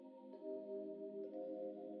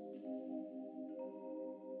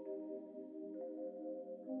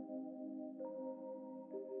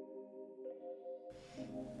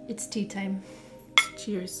It's tea time.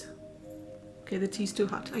 Cheers. Okay, the tea's too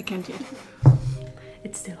hot. I can't yet.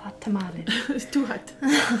 It's still hot tamale. It's too hot.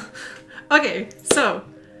 Okay, so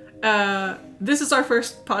this is our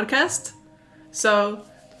first podcast. So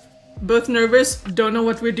both nervous, don't know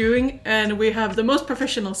what we're doing, and we have the most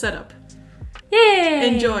professional setup. Yay!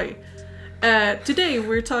 Enjoy. Today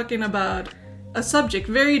we're talking about a subject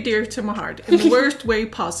very dear to my heart in the worst way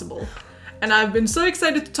possible. And I've been so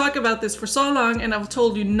excited to talk about this for so long, and I've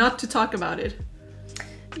told you not to talk about it.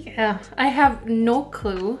 Yeah, I have no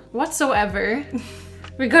clue whatsoever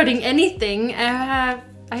regarding anything. I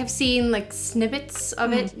have seen like snippets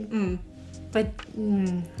of it, but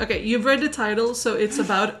Okay, you've read the title, so it's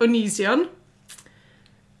about Onision.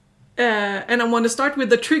 And I want to start with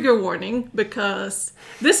the trigger warning, because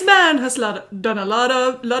this man has done a lot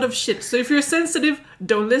of shit. So if you're sensitive,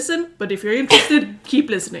 don't listen. But if you're interested, keep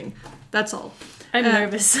listening. That's all. I'm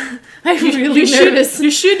nervous. I'm really nervous.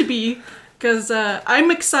 You should be, because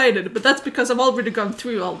I'm excited. But that's because I've already gone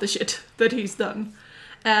through all the shit that he's done.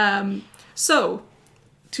 So,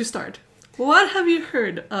 to start, what have you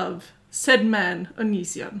heard of said man,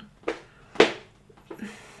 Onision?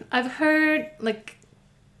 I've heard like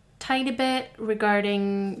tiny bit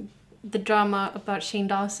regarding the drama about Shane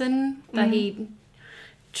Dawson, that he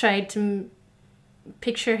tried to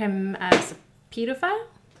picture him as a pedophile,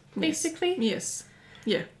 basically. Yes.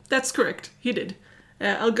 Yeah, that's correct. He did.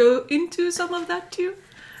 I'll go into some of that too.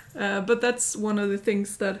 But that's one of the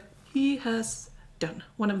things that he has done.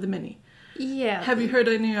 One of the many. Yeah. Have you heard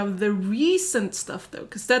any of the recent stuff though?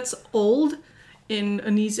 Because that's old in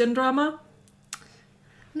Onision drama.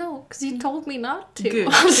 No, because you told me not to. Good,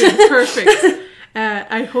 perfect.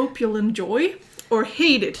 I hope you'll enjoy or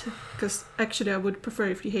hate it, because actually I would prefer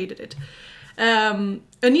if you hated it.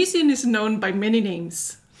 Onision is known by many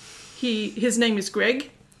names. His name is Greg.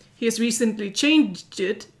 He has recently changed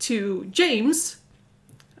it to James.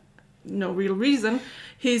 No real reason.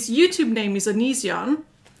 His YouTube name is Onision.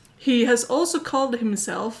 He has also called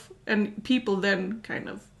himself, and people then kind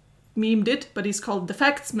of memed it, but he's called the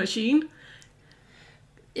Facts Machine.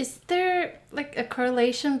 Is there like a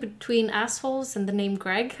correlation between assholes and the name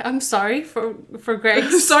Greg? I'm sorry for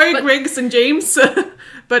Gregs. Sorry, but... Gregs and James.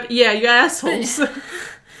 But yeah, you assholes.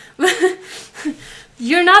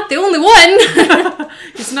 You're not the only one.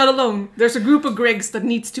 He's not alone. There's a group of Gregs that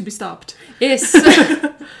needs to be stopped. Yes.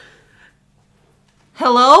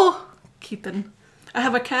 Hello? Kitten. I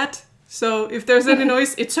have a cat, so if there's any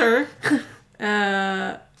noise, it's her.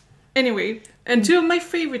 Anyway, and two of my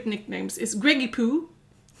favorite nicknames is Greggy Poo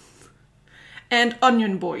and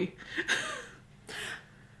Onion Boy.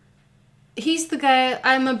 He's the guy,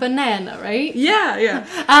 I'm a banana, right? Yeah.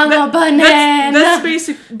 I'm a banana. That's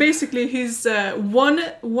basically his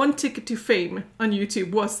one ticket to fame on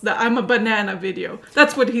YouTube was the I'm a banana video.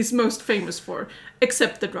 That's what he's most famous for,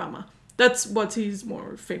 except the drama. That's what he's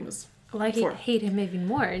more famous well, I for. hate him even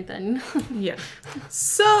more then. Yeah.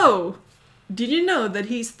 So, did you know that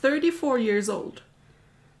he's 34 years old?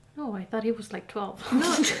 Oh, I thought he was like 12.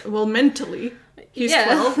 No, well, mentally, he's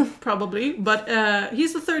 12, probably. But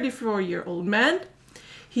he's a 34-year-old man.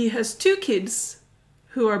 He has two kids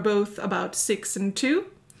who are both about 6 and 2.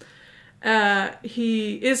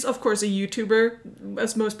 He is, of course, a YouTuber,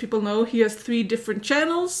 as most people know. He has 3 different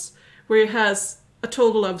channels, where he has a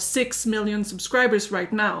total of 6 million subscribers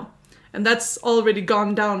right now. And that's already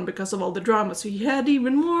gone down because of all the drama, so he had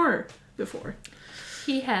even more before.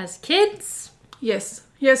 He has kids? Yes.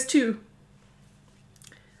 He has 2.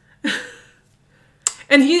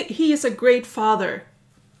 And he is a great father.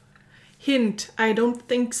 Hint, I don't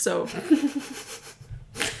think so.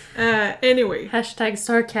 Anyway. Hashtag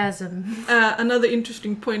sarcasm. Another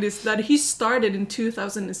interesting point is that he started in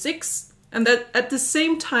 2006. And that at the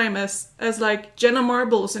same time as like Jenna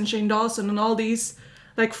Marbles and Shane Dawson and all these,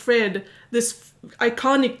 like Fred, this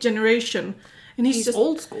iconic generation. And he's just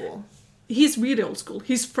old school. He's really old school.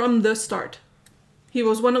 He's from the start. He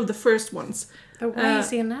was one of the first ones. But why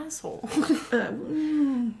is he an asshole?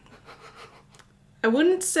 I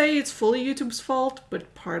wouldn't say it's fully YouTube's fault,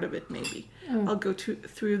 but part of it maybe. I'll go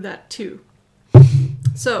through that too.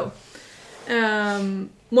 So,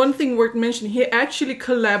 one thing worth mentioning, he actually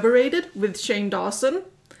collaborated with Shane Dawson.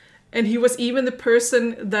 And he was even the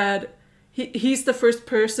person that... He's the first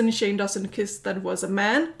person Shane Dawson kissed that was a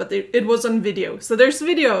man, but it was on video. So there's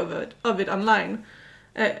video of it online.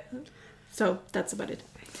 So that's about it.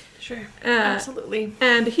 Sure, absolutely.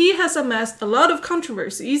 And he has amassed a lot of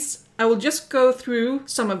controversies. I will just go through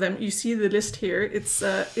some of them. You see the list here. It's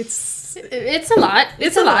a lot.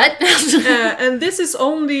 It's a lot. And this is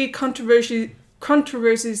only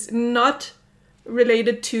controversies not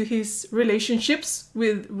related to his relationships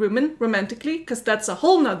with women romantically, because that's a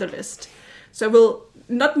whole nother list. So I will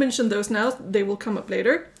not mention those now, they will come up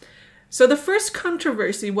later. So the first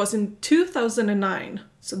controversy was in 2009,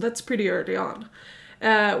 so that's pretty early on,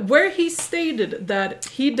 where he stated that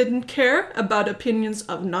he didn't care about opinions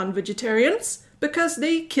of non-vegetarians because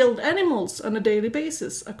they killed animals on a daily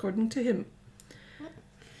basis, according to him.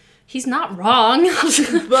 He's not wrong.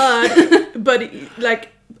 but like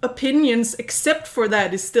opinions except for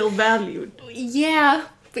that is still valued. Yeah,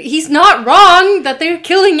 but he's not wrong that they're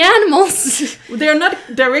killing animals. They're not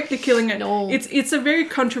directly killing it. No. It's a very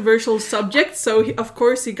controversial subject, so of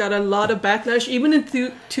course he got a lot of backlash, even in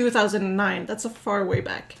 2009. That's a far way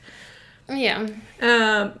back. Yeah.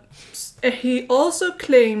 He also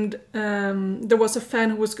claimed there was a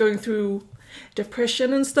fan who was going through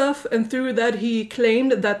depression and stuff, and through that he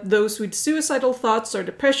claimed that those with suicidal thoughts or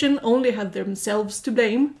depression only had themselves to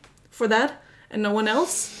blame for that and no one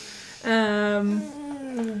else.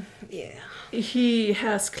 Yeah. He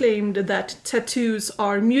has claimed that tattoos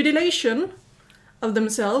are mutilation of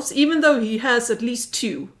themselves, even though he has at least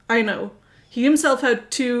 2. I know. He himself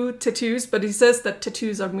had 2 tattoos, but he says that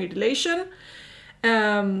tattoos are mutilation.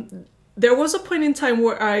 There was a point in time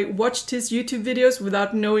where I watched his YouTube videos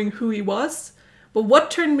without knowing who he was. But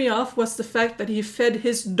what turned me off was the fact that he fed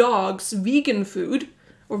his dogs vegan food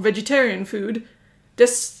or vegetarian food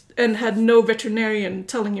and had no veterinarian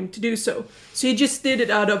telling him to do so. So he just did it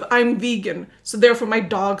out of, I'm vegan, so therefore my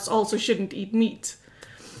dogs also shouldn't eat meat.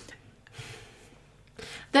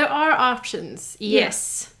 There are options,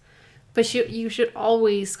 yes. But you should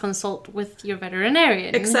always consult with your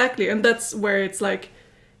veterinarian. Exactly, and that's where it's like,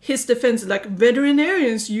 his defense is like,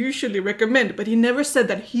 veterinarians usually recommend, but he never said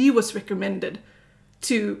that he was recommended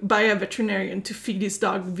by a veterinarian to feed his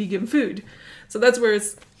dog vegan food. So that's where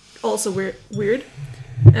it's also weird.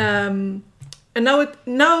 And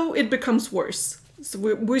now it becomes worse. So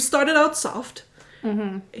we started out soft.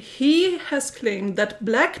 Mm-hmm. He has claimed that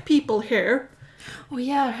black people hair... Oh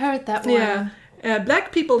yeah, I heard that one. Yeah.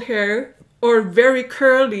 Black people hair, or very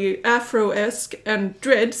curly Afro-esque and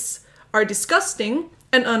dreads, are disgusting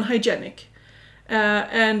and unhygienic.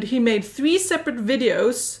 And he made 3 separate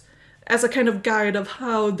videos as a kind of guide of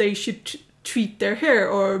how they should treat their hair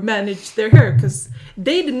or manage their hair, because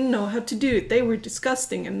they didn't know how to do it. They were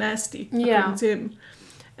disgusting and nasty, according to him.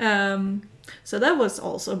 So that was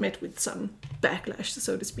also met with some backlash,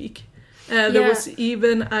 so to speak. There was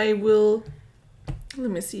even, let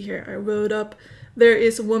me see here, I wrote up, there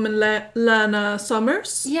is a woman, Lana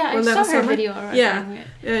Summers. Yeah, I saw her video already.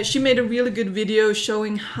 Yeah, she made a really good video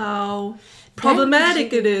showing how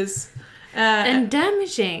problematic it is. And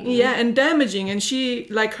damaging. Yeah, and damaging. And she,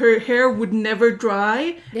 like, her hair would never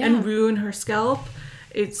dry and ruin her scalp.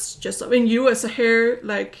 It's just, I mean, you as a hair,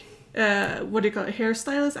 like, what do you call it,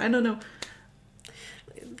 hairstylist? I don't know.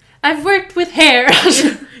 I've worked with hair.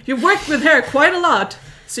 You've worked with hair quite a lot.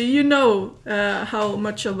 So you know how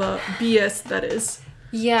much of a BS that is.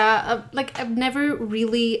 Yeah, like, I've never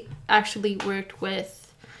really actually worked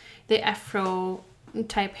with the Afro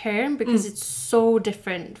type hair because it's so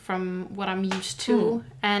different from what I'm used to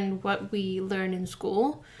and what we learn in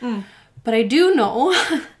school. But I do know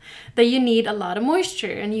that you need a lot of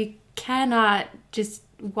moisture, and you cannot just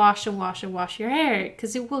wash your hair,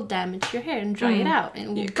 because it will damage your hair and dry it out,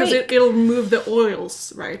 and because it'll move the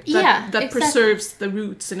oils, right? That exactly. Preserves the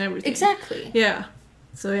roots and everything. Exactly. Yeah.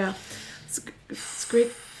 So yeah, it's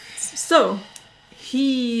great. So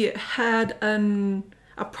he had a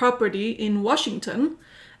property in Washington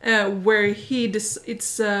where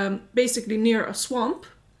it's basically near a swamp.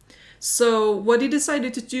 So what he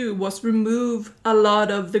decided to do was remove a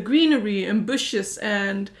lot of the greenery and bushes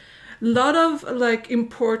and a lot of like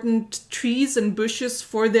important trees and bushes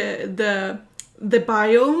for the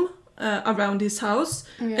biome around his house,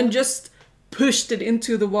 and just pushed it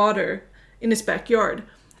into the water in his backyard.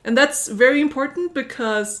 And that's very important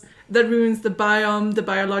because that ruins the biome, the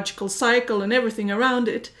biological cycle, and everything around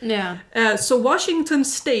it. Yeah. So Washington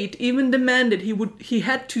State even demanded he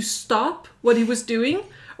had to stop what he was doing,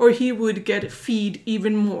 or he would get feed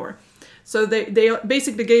even more. So they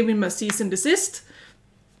basically gave him a cease and desist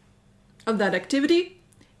of that activity.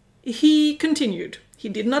 He continued. He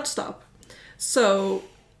did not stop. So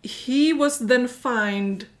he was then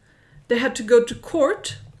fined. They had to go to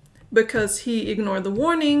court because he ignored the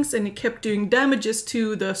warnings and he kept doing damages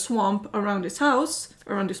to the swamp around his house,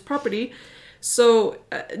 around his property. So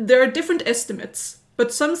there are different estimates,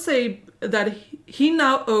 but some say that he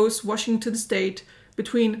now owes Washington State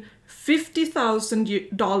between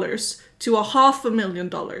 $50,000 to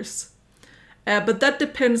 $500,000. But that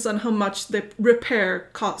depends on how much the repair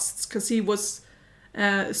costs, because he was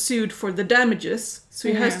sued for the damages. So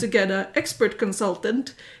he has to get an expert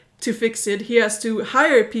consultant to fix it. He has to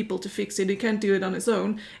hire people to fix it. He can't do it on his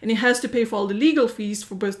own. And he has to pay for all the legal fees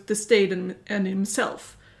for both the state and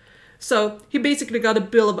himself. So he basically got a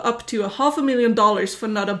bill of up to $500,000 for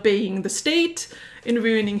not obeying the state and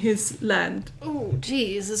ruining his land. Oh,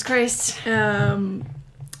 Jesus Christ. And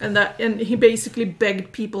he basically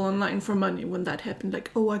begged people online for money when that happened. Like,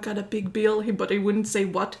 oh, I got a big bill, but he wouldn't say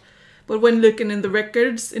what. But when looking in the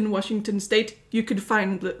records in Washington State, you could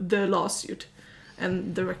find the lawsuit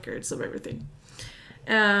and the records of everything.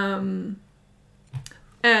 And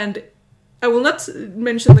I will not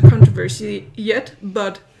mention the controversy yet,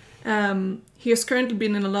 but he has currently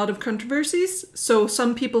been in a lot of controversies. So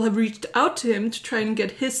some people have reached out to him to try and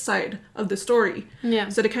get his side of the story. Yeah.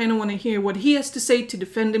 So they kind of want to hear what he has to say to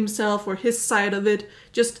defend himself or his side of it,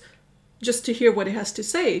 just to hear what he has to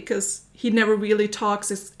say, because he never really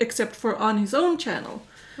talks except for on his own channel.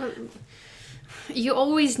 Well, you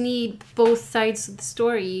always need both sides of the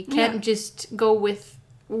story. You can't just go with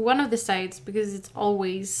one of the sides because it's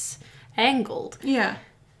always angled. Yeah.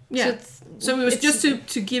 Yeah. So it was just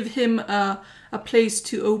to give him a place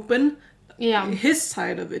to open his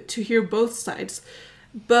side of it, to hear both sides.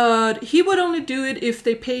 But he would only do it if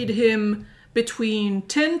they paid him between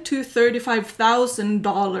 $10,000 to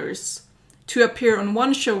 $35,000 to appear on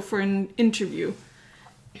one show for an interview.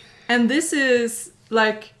 And this is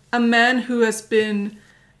like a man who has been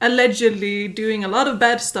allegedly doing a lot of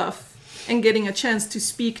bad stuff, and getting a chance to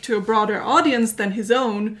speak to a broader audience than his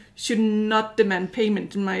own should not demand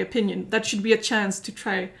payment, in my opinion. That should be a chance to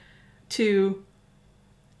try to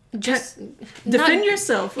just defend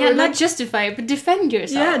yourself. Yeah, not justify it, but defend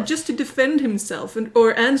yourself. Yeah, just to defend himself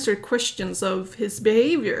or answer questions of his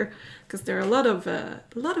behavior, because there are a lot of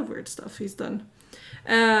weird stuff he's done.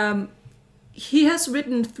 He has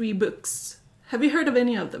written 3 books. Have you heard of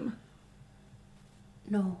any of them?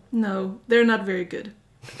 No, they're not very good.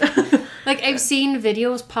 Like, I've seen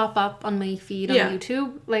videos pop up on my feed on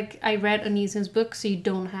YouTube. Like, I read Onision's book, so you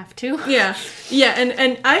don't have to. Yeah,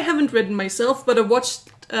 and I haven't read it myself, but I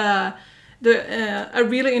watched a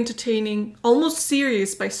really entertaining, almost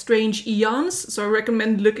series by Strange Eons. So I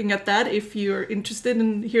recommend looking at that if you're interested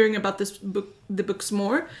in hearing about the books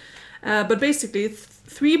more. But basically,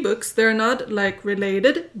 3 books. They're not like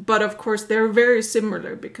related, but of course they're very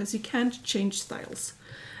similar because he can't change styles.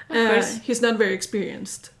 He's not very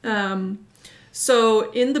experienced.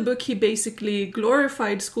 So in the book, he basically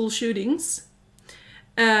glorified school shootings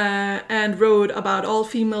and wrote about all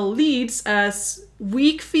female leads as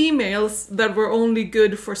weak females that were only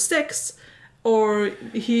good for sex, or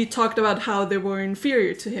he talked about how they were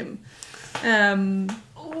inferior to him.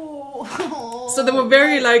 So they were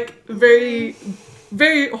very, very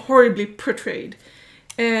horribly portrayed.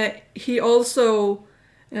 He also...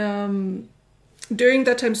 during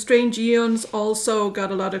that time, Strange Eons also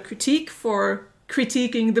got a lot of critique for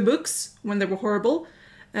critiquing the books when they were horrible.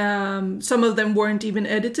 Some of them weren't even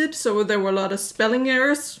edited, so there were a lot of spelling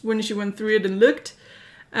errors when she went through it and looked.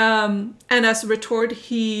 And as a retort,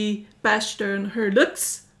 he bashed on her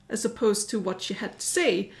looks as opposed to what she had to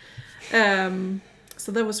say.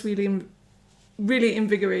 So that was really, really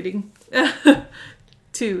invigorating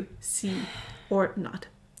to see or not.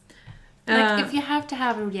 Like, if you have to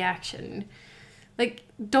have a reaction... Like,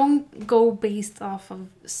 don't go based off of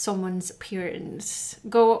someone's appearance.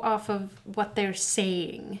 Go off of what they're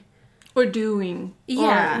saying. Or doing.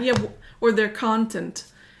 Yeah. Or their content.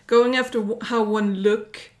 Going after how one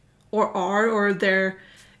look or are, or their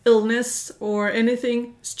illness or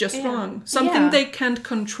anything is just wrong. Something they can't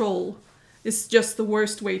control is just the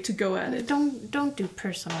worst way to go at it. Don't do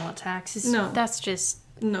personal attacks. No. That's just...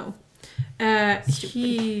 No.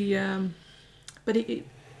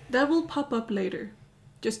 That will pop up later.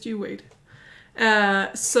 Just you wait.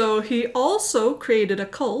 So he also created a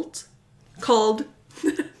cult called...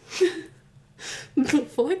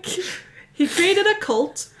 Fuck? He created a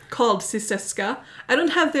cult called Siseska. I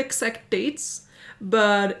don't have the exact dates,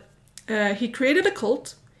 but he created a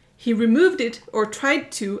cult. He removed it, or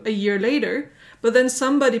tried to, a year later. But then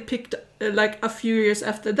somebody picked, like a few years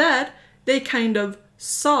after that, they kind of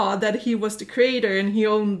saw that he was the creator and he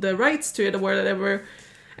owned the rights to it or whatever.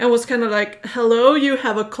 And was kind of like, hello, you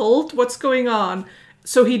have a cult? What's going on?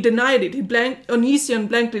 So he denied it. Onision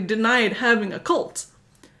blankly denied having a cult.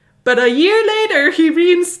 But a year later, he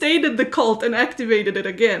reinstated the cult and activated it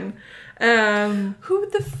again. Who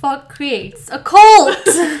the fuck creates a cult?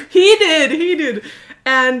 He did.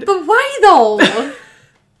 But why though?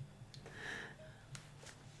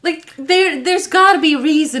 Like, there's gotta be a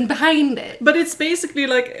reason behind it. But it's basically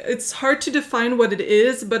like, it's hard to define what it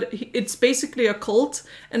is, but it's basically a cult.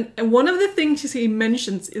 And one of the things he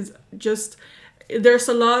mentions is just, there's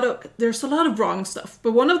a lot of wrong stuff.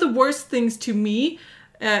 But one of the worst things to me,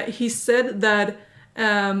 he said that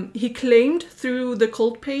he claimed through the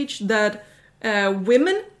cult page that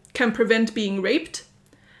women can prevent being raped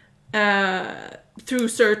through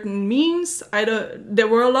certain means. There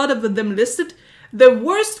were a lot of them listed. The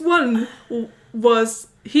worst one was,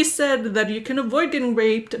 he said that you can avoid getting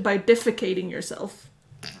raped by defecating yourself.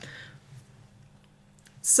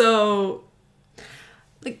 So,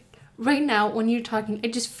 like, right now when you're talking, I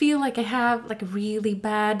just feel like I have like a really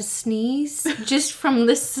bad sneeze just from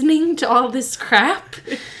listening to all this crap.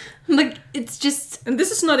 Like, it's just... And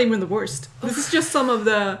this is not even the worst. This is just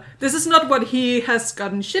this is not what he has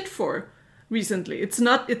gotten shit for recently. It's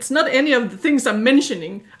not any of the things I'm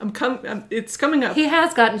mentioning. It's coming up. He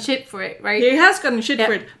has gotten shit for it, right? He has gotten shit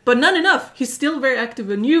for it, but not enough. He's still very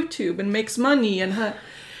active on YouTube and makes money, and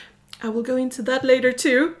I will go into that later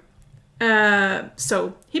too.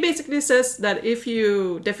 So he basically says that if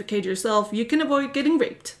you defecate yourself, you can avoid getting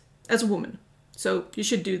raped as a woman. So you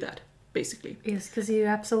should do that, basically. Yes, because you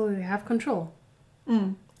absolutely have control.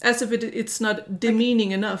 As if it's not demeaning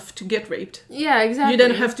enough to get raped. Yeah, exactly. You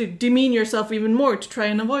then have to demean yourself even more to try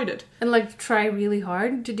and avoid it. And like try really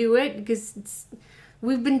hard to do it, because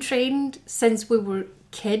we've been trained since we were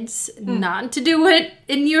kids not to do it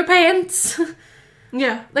in your pants.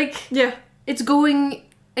 Yeah. Like, yeah. It's going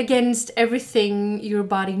against everything your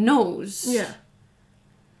body knows. Yeah.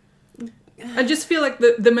 I just feel like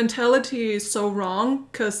the mentality is so wrong,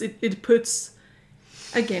 because it puts...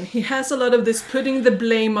 Again, he has a lot of this putting the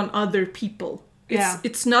blame on other people.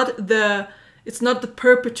 It's not the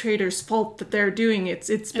perpetrator's fault that they're doing it.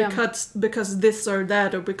 It's because this or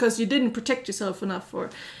that, or because you didn't protect yourself enough, or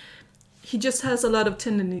he just has a lot of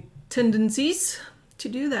tendencies to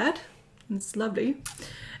do that. It's lovely.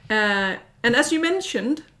 And as you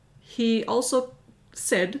mentioned, he also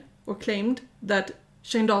said or claimed that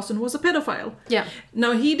Shane Dawson was a pedophile. Yeah.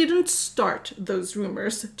 Now, he didn't start those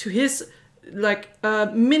rumors to his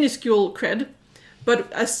minuscule cred,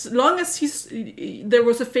 but as long as there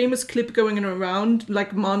was a famous clip going around,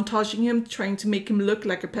 like montaging him, trying to make him look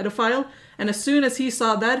like a pedophile, and as soon as he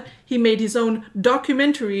saw that, he made his own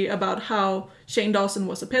documentary about how Shane Dawson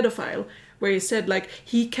was a pedophile, where he said, like,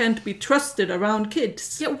 he can't be trusted around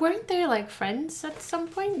kids. Yeah, weren't they, like, friends at some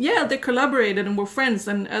point? Yeah, they collaborated and were friends,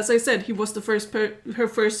 and as I said, he was her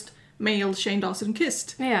first male Shane Dawson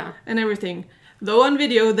kissed. Yeah. And everything. Though on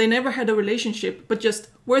video, they never had a relationship, but just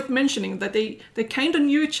worth mentioning that they kind of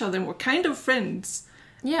knew each other and were kind of friends.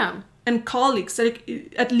 Yeah. And colleagues,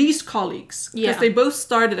 at least colleagues. Because they both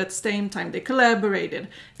started at the same time. They collaborated.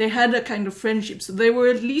 They had a kind of friendship. So they were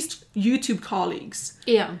at least YouTube colleagues.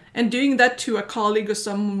 Yeah. And doing that to a colleague or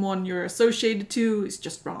someone you're associated to is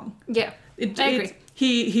just wrong. Yeah. I agree.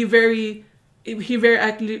 He very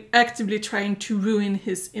actively trying to ruin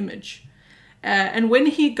his image. And when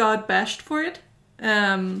he got bashed for it,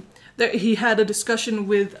 he had a discussion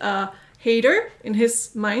with a hater in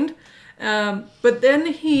his mind, but then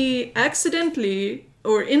he accidentally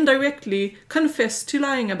or indirectly confessed to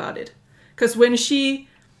lying about it. Because when she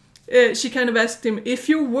kind of asked him, if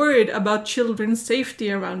you're worried about children's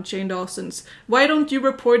safety around Shane Dawson's, why don't you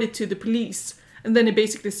report it to the police? And then he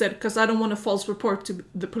basically said, because I don't want a false report to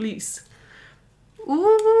the police.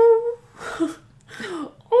 Ooh.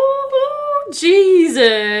 Oh,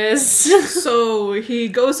 Jesus. So he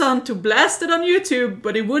goes on to blast it on YouTube,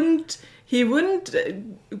 but he wouldn't,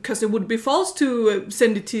 because it would be false to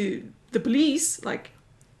send it to the police, like...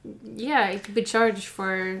 Yeah, it could be charged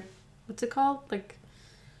for, what's it called? Like,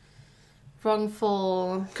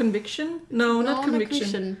 wrongful... Conviction? No, not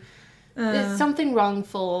conviction. It's something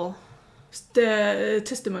wrongful. The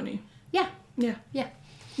testimony. Yeah. Yeah. Yeah.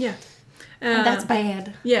 Yeah. And that's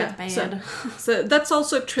bad. Yeah. That's bad. So that's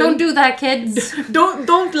also true. Don't do that, kids.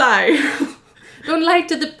 Don't lie. Don't lie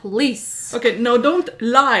to the police. Okay, no, don't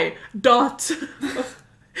lie.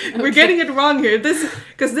 We're getting it wrong here.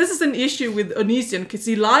 Because this is an issue with Onision, because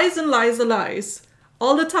he lies and lies and lies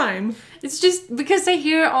all the time. It's just because I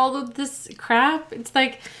hear all of this crap. It's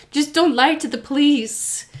like, just don't lie to the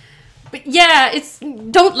police. But yeah, it's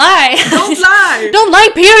don't lie. Don't lie. Don't lie,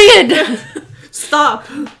 period. Stop.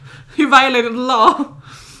 You violated the law.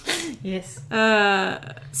 Yes.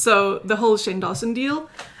 So the whole Shane Dawson deal.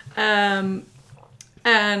 And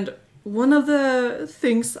one of the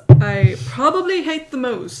things I probably hate the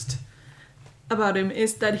most about him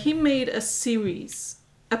is that he made a series.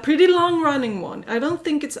 A pretty long running one. I don't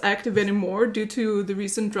think it's active anymore due to the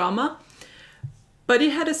recent drama. But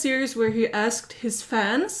he had a series where he asked his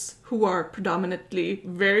fans, who are predominantly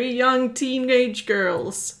very young teenage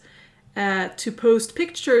girls, to post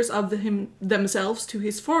pictures of themselves to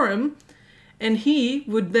his forum, and he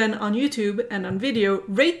would then on YouTube and on video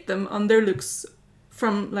rate them on their looks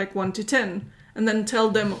from like 1 to 10, and then tell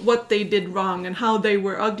them what they did wrong and how they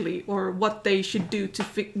were ugly or what they should do to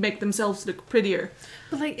make themselves look prettier.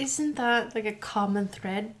 But like, isn't that like a common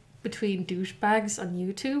thread between douchebags on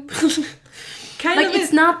YouTube? Kind like, of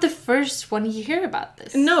it's not the first one you hear about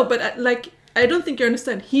this. No, but I don't think you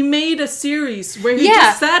understand. He made a series where he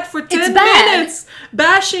just sat for 10 minutes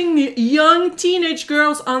bashing young teenage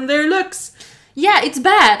girls on their looks. Yeah, it's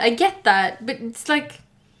bad. I get that. But it's like...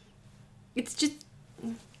 It's just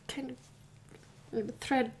kind of a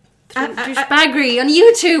thread douchebaggery on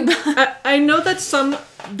YouTube. I know that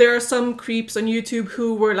there are some creeps on YouTube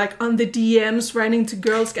who were like on the DMs writing to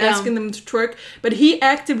girls asking them to twerk, but he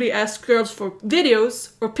actively asked girls for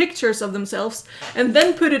videos or pictures of themselves and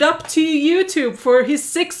then put it up to YouTube for his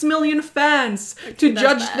 6 million fans to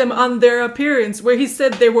judge them on their appearance, where he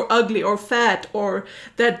said they were ugly or fat or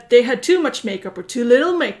that they had too much makeup or too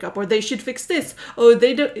little makeup or they should fix this or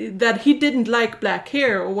that he didn't like black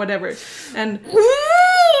hair or whatever. And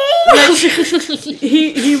like,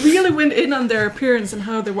 he really went in on their appearance and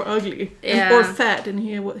how they were ugly or fat, and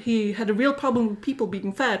he had a real problem with people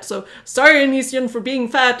being fat. So sorry, Onision, for being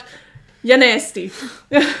fat. You're nasty.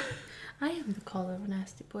 I am the caller of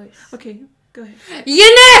nasty boys. Okay, go ahead.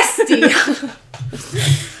 You're nasty.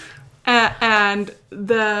 And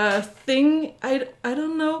the thing, I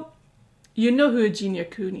don't know. You know who Eugenia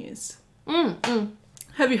Cooney is.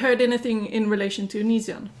 Have you heard anything in relation to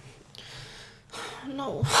Onision?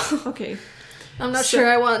 No. Okay. I'm not sure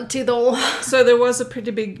I want to, though. So there was a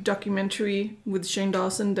pretty big documentary with Shane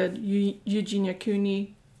Dawson that Eugenia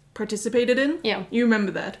Cooney participated in. Yeah. You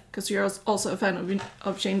remember that, because you're also a fan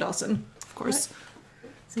of Shane Dawson, of course. What?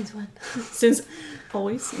 Since when? Since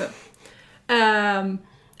always? No. And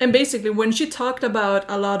basically, when she talked about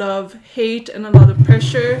a lot of hate and a lot of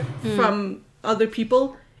pressure from other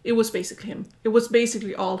people, it was basically him. It was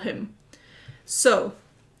basically all him. So...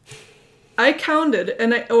 I counted,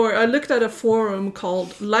 and I looked at a forum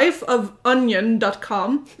called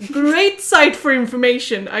lifeofonion.com. Great site for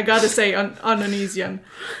information, I gotta say, on Onision.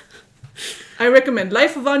 I recommend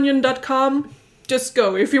lifeofonion.com. Just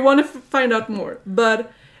go if you want to find out more.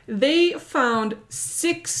 But they found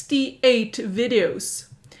 68 videos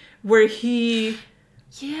where he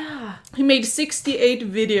made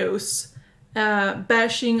 68 videos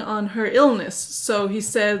bashing on her illness. So he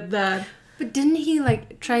said that... But didn't he,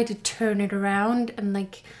 like, try to turn it around and,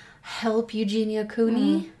 like, help Eugenia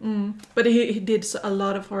Cooney? But he did a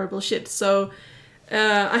lot of horrible shit. So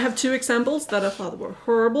I have 2 examples that I thought were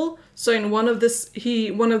horrible. So in one of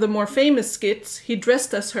the more famous skits, he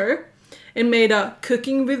dressed as her and made a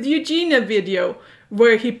Cooking with Eugenia video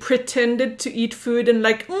where he pretended to eat food and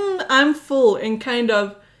like, I'm full, and kind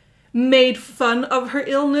of made fun of her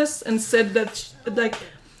illness and said that, like...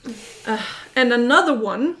 and another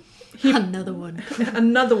one... Another one.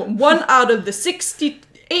 One out of the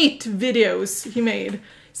 68 videos he made.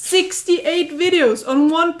 68 videos on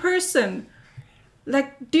one person.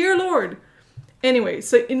 Like, dear Lord. Anyway,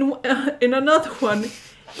 so in another one,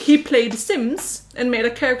 he played Sims and made a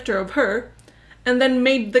character of her, and then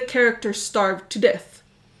made the character starve to death.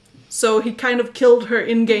 So he kind of killed her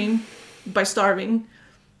in-game by starving.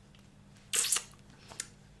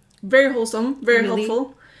 Very wholesome, very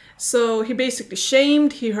helpful. So he basically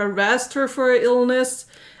he harassed her for her illness,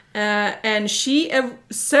 and she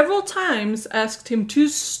several times asked him to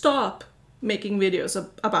stop making videos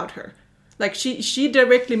about her. Like, she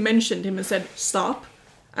directly mentioned him and said, stop,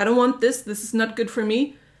 I don't want this is not good for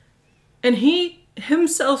me. And he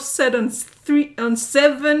himself said on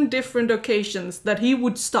 7 different occasions that he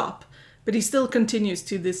would stop, but he still continues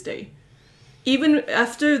to this day. Even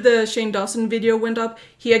after the Shane Dawson video went up,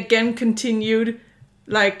 he again continued,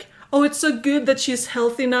 like, oh, it's so good that she's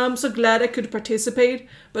healthy now, I'm so glad I could participate.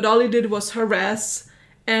 But all he did was harass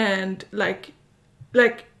and, like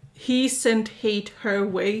he sent hate her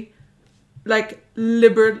way. Like,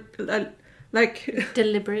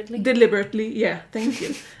 Deliberately, yeah, thank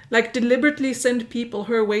you. Like, deliberately sent people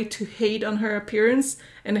her way to hate on her appearance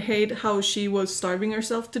and hate how she was starving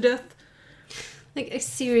herself to death. Like, a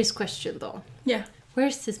serious question, though. Yeah.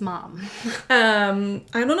 Where's his mom? I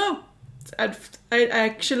don't know. I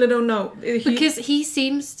actually don't know. Because he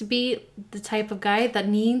seems to be the type of guy that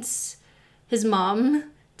needs his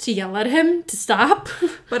mom to yell at him to stop.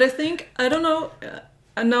 But I don't know.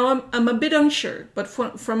 Now I'm a bit unsure. But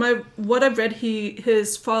from what I've read,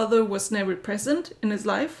 his father was never present in his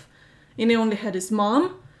life and he only had his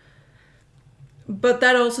mom. But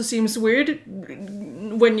that also seems weird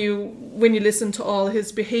when you listen to all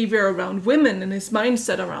his behavior around women and his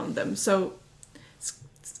mindset around them. So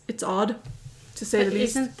it's odd, to say the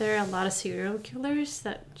least. Isn't there a lot of serial killers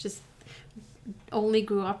that just only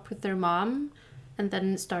grew up with their mom and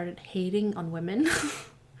then started hating on women?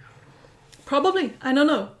 Probably, I don't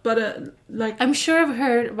know, but like I'm sure I've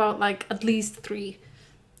heard about like at least three.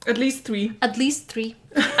 At least three.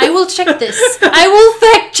 I will check this. I will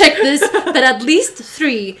fact check this. That at least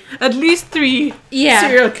three. At least three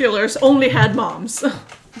serial killers only had moms.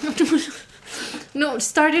 No,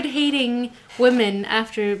 started hating women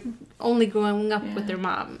after only growing up with their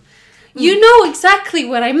mom. You know exactly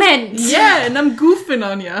what I meant. Yeah, and I'm goofing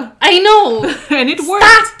on you. I know. And it worked.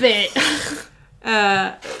 Stop it.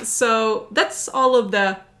 So that's all of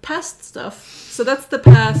the past stuff. So that's the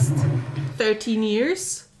past 13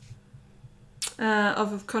 years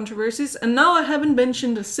of controversies. And now I haven't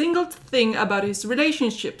mentioned a single thing about his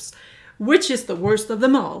relationships, which is the worst of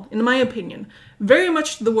them all, in my opinion. Very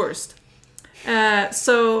much the worst.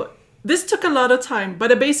 So this took a lot of time,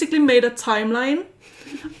 but I basically made a timeline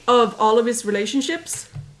of all of his relationships.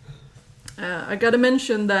 I gotta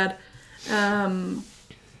mention that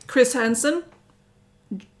Chris Hansen,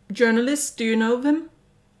 journalist, do you know of him?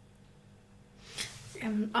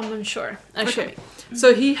 I'm unsure, actually. Okay.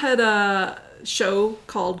 So he had a show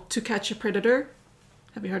called To Catch a Predator.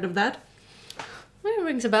 Have you heard of that? It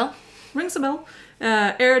rings a bell. Rings a bell.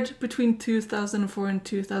 Aired between 2004 and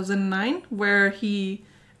 2009, where he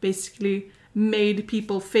basically made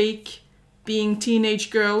people fake being teenage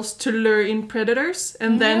girls to lure in predators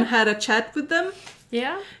and then had a chat with them.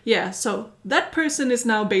 Yeah? Yeah, so that person is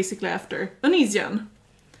now basically after Onision.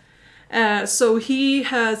 So he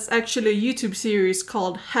has actually a YouTube series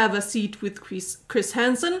called Have a Seat with Chris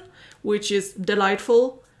Hansen, which is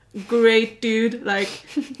delightful. Great dude. Like,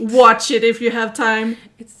 watch it if you have time.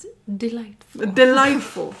 It's delightful.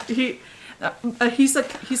 Delightful. He's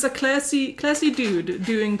a classy dude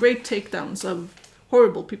doing great takedowns of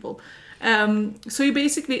horrible people. So he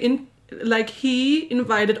basically he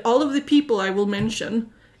invited all of the people I will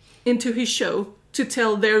mention into his show to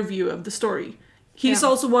tell their view of the story. He's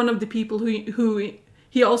also one of the people who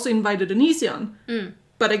he also invited Onision.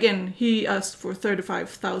 But again, he asked for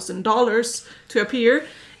 $35,000 to appear,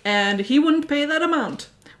 and he wouldn't pay that amount,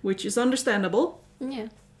 which is understandable. Yeah.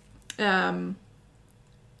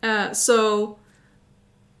 So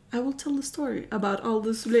I will tell the story about all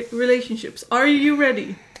these relationships. Are you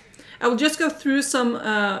ready? I will just go through some.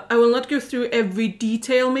 I will not go through every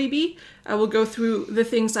detail. Maybe I will go through the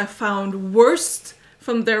things I found worst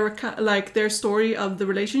from their story of the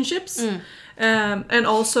relationships, and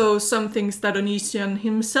also some things that Onision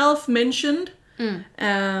himself mentioned.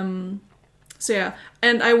 So yeah,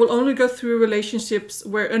 and I will only go through relationships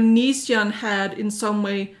where Onision had in some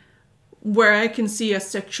way where I can see a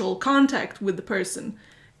sexual contact with the person.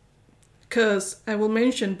 Because I will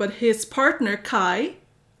mention, but his partner Kai,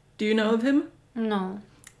 do you know of him? No.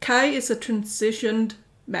 Kai is a transitioned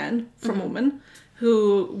man from woman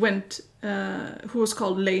who was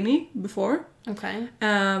called Lainey before. Okay.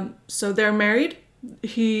 So they're married.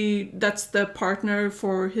 That's the partner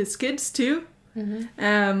for his kids too.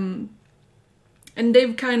 And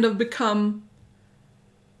they've kind of become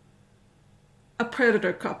a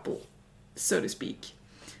predator couple, so to speak.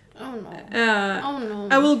 Oh no.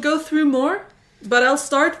 I will go through more, but I'll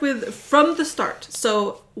start from the start.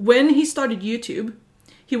 So when he started YouTube,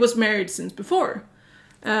 he was married since before.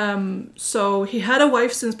 So he had a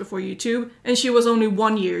wife since before YouTube, and she was only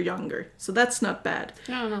 1 year younger. So that's not bad.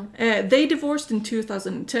 No. They divorced in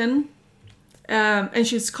 2010. And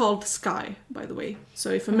she's called Sky, by the way. So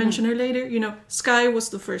if I mention her later, Sky was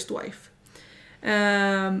the first wife.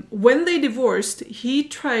 When they divorced, he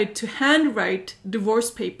tried to handwrite divorce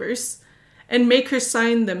papers and make her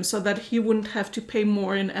sign them so that he wouldn't have to pay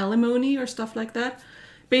more in alimony or stuff like that.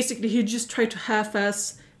 Basically, he just tried to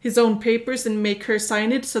half-ass his own papers and make her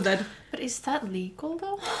sign it so that... But is that legal,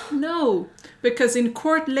 though? No, because in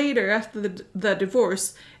court later, after the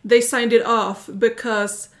divorce, they signed it off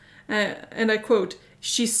because... and I quote,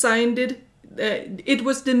 she signed it, it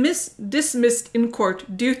was dismissed in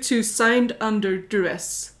court due to signed under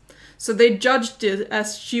duress. So they judged it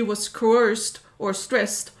as she was coerced or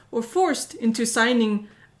stressed or forced into signing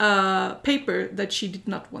a paper that she did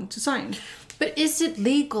not want to sign. But is it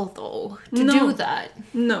legal, though, to do that?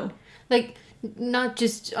 No. Like, not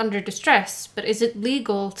just under distress, but is it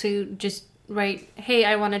legal to just write, hey,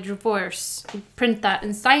 I want a divorce, print that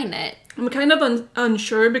and sign it? I'm kind of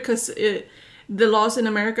unsure because the laws in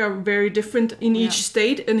America are very different in each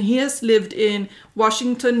state, and he has lived in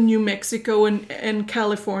Washington, New Mexico, and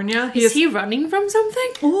California. Is he running from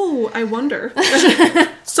something? Oh, I wonder.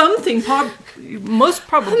 Something, most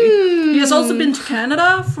probably. He has also been to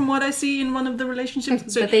Canada, from what I see in one of the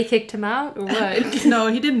relationships. So, But they kicked him out, or what? no,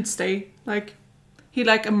 he didn't stay. Like, he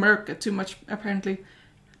liked America too much, apparently.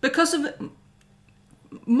 Because of...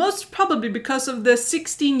 Most probably because of the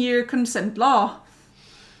 16-year consent law.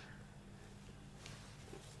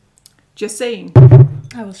 Just saying.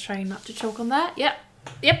 I was trying not to choke on that. Yep.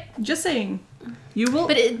 Just saying. You will...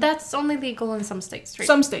 But that's only legal in some states, right?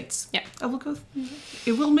 Some states. Yeah. I will go...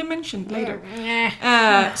 It will be mentioned later.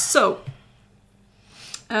 So,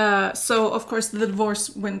 of course, the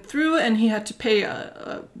divorce went through, and he had to pay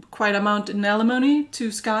a quite amount in alimony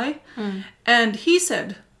to Sky. And he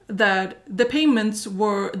said that the payments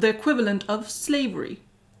were the equivalent of slavery,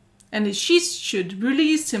 and she should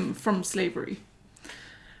release him from slavery.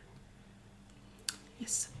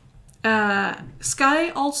 Yes. Sky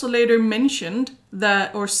also later mentioned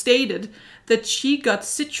that, or stated, that she got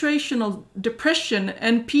situational depression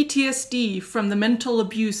and PTSD from the mental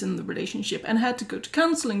abuse in the relationship and had to go to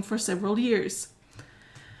counseling for several years.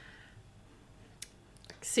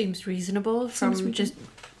 Seems reasonable from just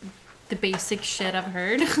the basic shit I've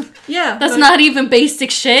heard. Yeah. That's not even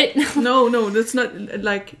basic shit. No, that's not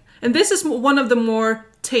like... And this is one of the more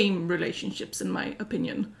tame relationships, in my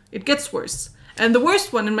opinion. It gets worse. And the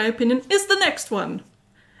worst one, in my opinion, is the next one.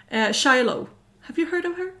 Shiloh. Have you heard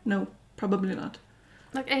of her? No, probably not.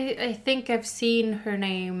 Like, I think I've seen her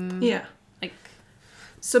name. Yeah. Like...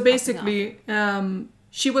 So basically,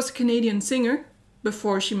 she was a Canadian singer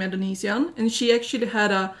before she met Onision. And she actually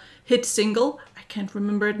had a hit single. I can't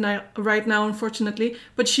remember it right now, unfortunately.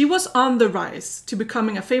 But she was on the rise to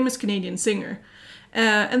becoming a famous Canadian singer.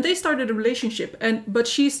 And they started a relationship. But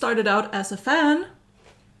she started out as a fan.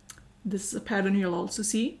 This is a pattern you'll also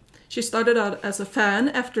see. She started out as a fan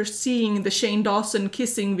after seeing the Shane Dawson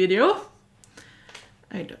kissing video.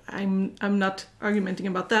 I'm not arguing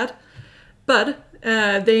about that. But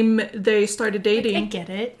they started dating. I get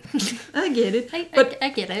it. I get it. I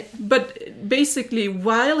get it. But basically,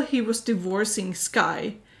 while he was divorcing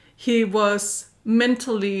Sky, he was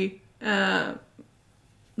mentally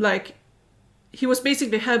he was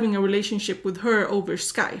basically having a relationship with her over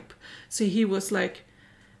Skype. So he was like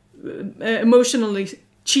emotionally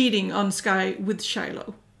cheating on Sky with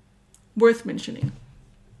Shiloh. Worth mentioning.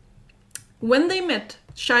 When they met,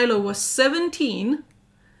 Shiloh was 17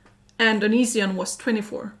 and Onision was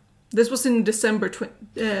 24. This was in December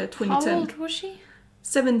 2010. How old was she?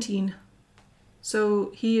 17.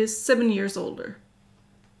 So he is 7 years older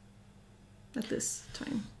at this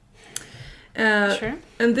time. Sure.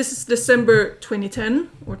 And this is December 2010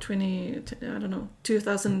 or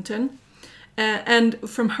 2010. And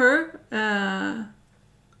from her,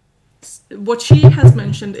 what she has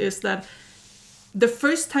mentioned is that the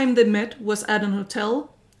first time they met was at an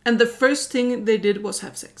hotel, and the first thing they did was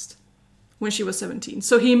have sex when she was 17.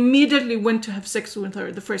 So he immediately went to have sex with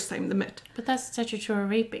her the first time they met. But that's statutory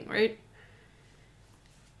raping, right?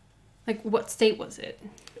 Like, what state was it?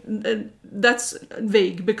 That's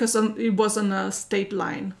vague, because it was on a state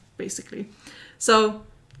line, basically. So,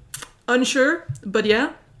 unsure, but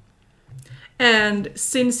yeah. And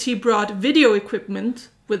since he brought video equipment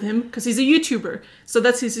with him, because he's a YouTuber, so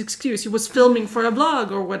that's his excuse. He was filming for a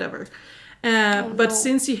vlog or whatever. But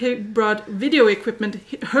since he brought video equipment,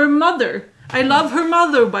 her mother, I love her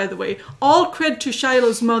mother, by the way. All cred to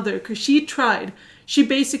Shiloh's mother, because she tried. She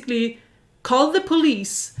basically called the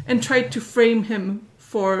police and tried to frame him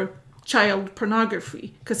for child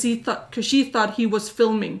pornography, because she thought he was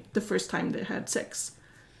filming the first time they had sex.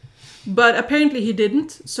 But apparently he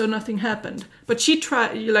didn't, so nothing happened. But she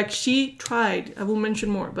tried, I will mention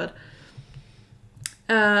more, but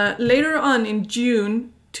later on in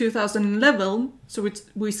June 2011, so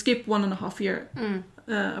we skip 1.5 years,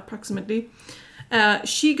 approximately,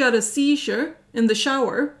 she got a seizure in the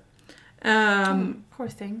shower. Poor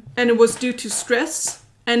thing. And it was due to stress,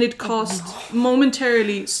 and it caused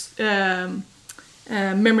momentarily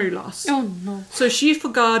memory loss. Oh no. So she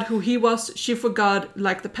forgot who he was. She forgot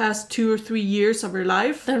like the past 2 or 3 years of her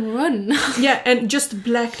life. Then run. Yeah, and just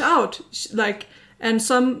blacked out. And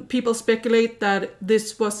some people speculate that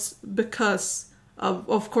this was because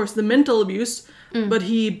of course, the mental abuse, but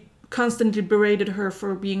he constantly berated her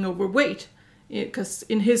for being overweight. Because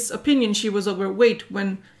in his opinion, she was overweight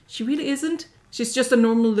when she really isn't. She's just a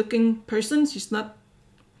normal looking person. She's not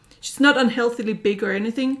unhealthily big or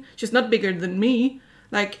anything. She's not bigger than me.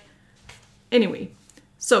 Anyway.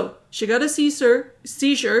 So, she got a seizure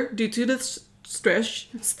due to the stress.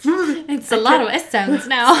 It's a lot of S sounds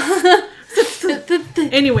now.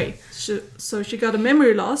 Anyway, so she got a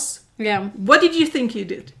memory loss. Yeah. What did you think you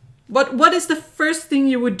did? What is the first thing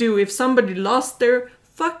you would do if somebody lost their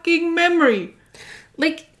fucking memory?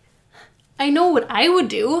 Like, I know what I would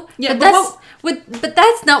do. Yeah, but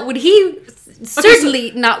that's not what he.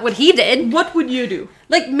 Certainly not what he did. What would you do?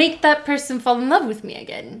 Like, make that person fall in love with me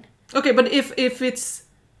again. Okay, but if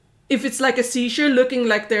it's like a seizure, looking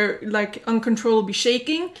like they're like uncontrollably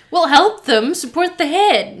shaking. Well, help them. Support the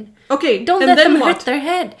head. Okay, Don't and let then them what? hurt their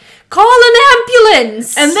head. Call an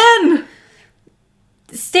ambulance. And then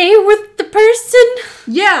Stay with the person.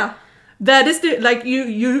 yeah, that is the like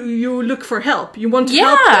you look for help. You want to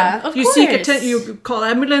Yeah, help them. of You course. you call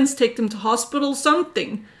ambulance, take them to hospital,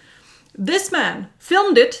 something. This man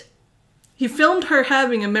filmed it. He filmed her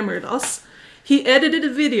having a memory loss. He edited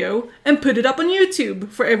a video and put it up on YouTube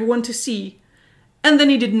for everyone to see. And then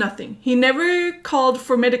he did nothing. He never called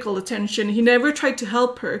for medical attention. He never tried to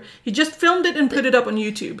help her. He just filmed it and put it up on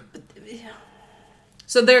YouTube.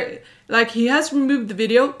 So there, like, he has removed the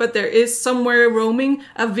video, but there is somewhere roaming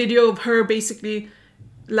a video of her basically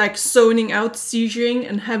like zoning out, seizuring,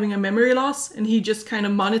 and having a memory loss. And he just kind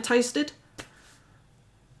of monetized it.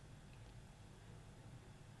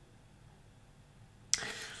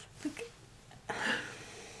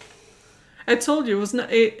 I told you it was not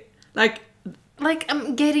Like,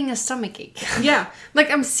 I'm getting a stomachache. yeah. Like,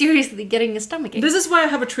 I'm seriously getting a stomachache. This is why I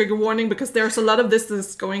have a trigger warning, because there's a lot of this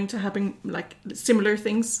that's going to happen, like similar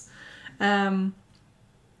things.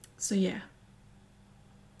 So yeah.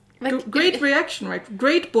 Like, Great reaction, right?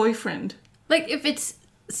 Great boyfriend. Like, if it's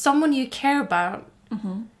someone you care about,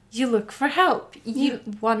 you look for help. You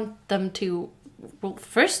want them to, well,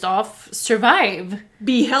 first off, survive.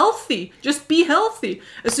 Be healthy. Just be healthy.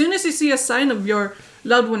 As soon as you see a sign of your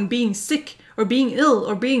loved one being sick or being ill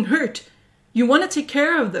or being hurt, you want to take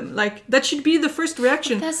care of them. Like, that should be the first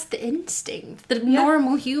reaction. That's the instinct. The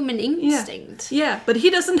normal human instinct. Yeah, but he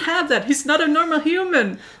doesn't have that. He's not a normal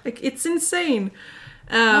human. Like, it's insane.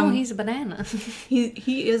 Oh, he's a banana.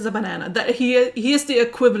 He is a banana. That he is the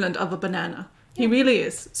equivalent of a banana. He really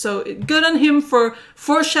is. So good on him for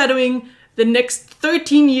foreshadowing the next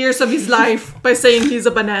 13 years of his life by saying he's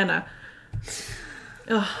a banana.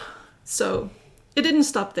 So it didn't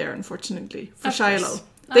stop there, unfortunately, for Shiloh.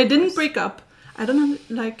 They didn't break up. I don't know,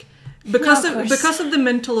 like, because of the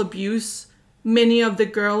mental abuse. Many of the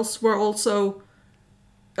girls were also.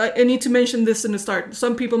 I need to mention this in the start.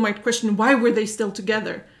 Some people might question, why were they still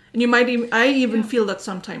together? And you might even, I even feel that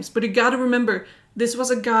sometimes. But you gotta remember, this was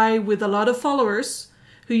a guy with a lot of followers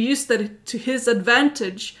who used that to his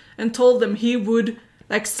advantage and told them he would,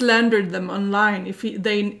 like, slander them online if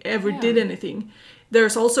they ever did anything.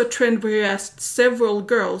 There's also a trend where he asked several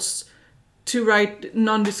girls to write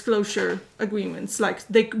non-disclosure agreements. Like,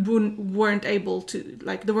 they weren't able to,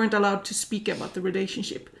 like, they weren't allowed to speak about the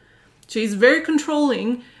relationship. So he's very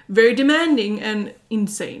controlling, very demanding, and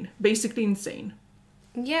insane. Basically insane.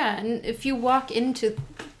 Yeah, and if you walk into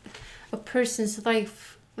a person's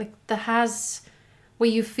life, like, that has what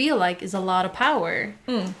you feel like is a lot of power.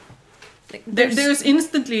 Like, there's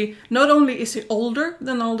instantly, not only is he older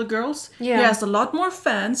than all the girls, he has a lot more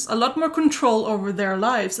fans, a lot more control over their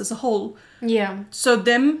lives as a whole. Yeah. So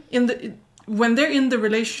them, when they're in the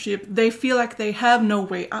relationship, they feel like they have no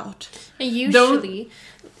way out. And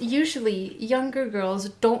usually younger girls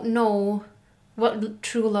don't know what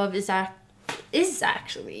true love is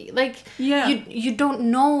actually. Like, you don't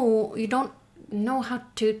know how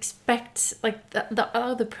to expect, like, the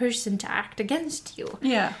other person to act against you.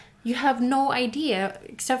 Yeah. You have no idea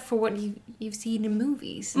except for what you've seen in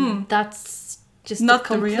movies. And that's just not a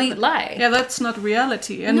complete lie. Yeah, that's not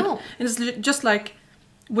reality. And, No. and it's just like,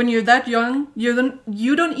 when you're that young,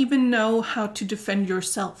 you don't even know how to defend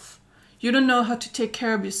yourself. You don't know how to take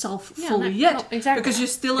care of yourself fully yet. No, exactly. Because you're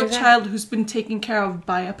still a child who's been taken care of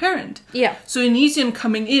by a parent. Yeah. So Elysium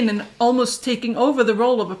coming in and almost taking over the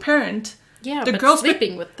role of a parent. Yeah, the but girls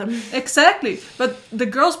sleeping with them. Exactly. But the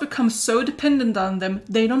girls become so dependent on them,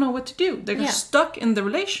 they don't know what to do. They're stuck in the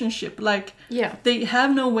relationship. Like, they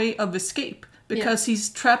have no way of escape. Because he's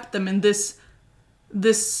trapped them in this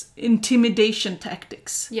intimidation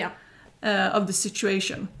tactics of the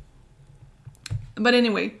situation. But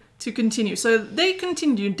anyway, to continue. So they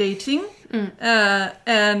continue dating.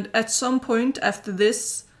 And at some point after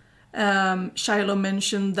this, Shiloh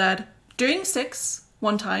mentioned that during sex,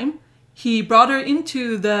 one time, he brought her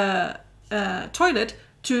into the toilet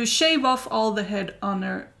to shave off all the hair on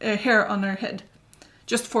her head.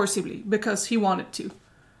 Just forcibly, because he wanted to.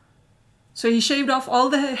 So he shaved off all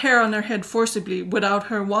the hair on her head forcibly without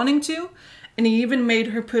her wanting to. And he even made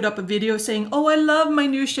her put up a video saying, "Oh, I love my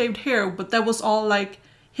new shaved hair," but that was all like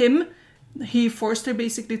him. He forced her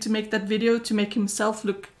basically to make that video to make himself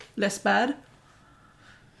look less bad.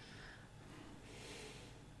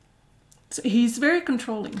 So he's very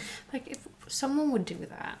controlling. Like, if someone would do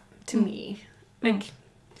that to me, like,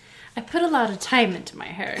 I put a lot of time into my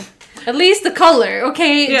hair. At least the color,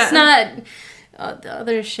 okay? Yeah. It's not the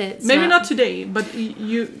other shit. Maybe not today, but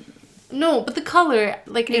you... No, but the color,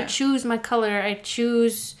 like, Yeah. I choose my color. I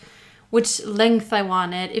choose which length I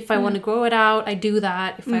want it. If I want to grow it out, I do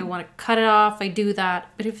that. If I want to cut it off, I do that.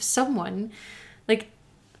 But if someone, like,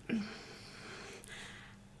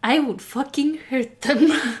 I would fucking hurt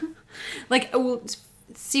them. Like, I would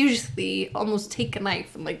seriously almost take a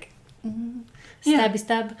knife and, like,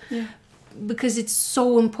 stab. Yeah. Because it's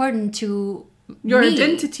so important to Your me.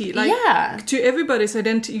 identity, like, yeah. to everybody's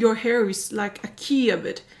identity, your hair is like a key of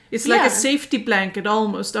it. It's like Yeah. a safety blanket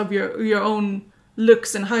almost of your own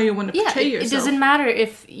looks and how you want to Yeah, portray it yourself. doesn't matter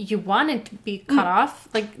if you want it to be cut off.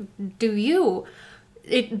 Like, do you?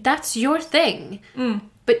 That's your thing.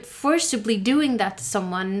 But forcibly doing that to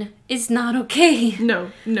someone is not okay.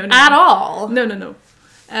 No. At all. No.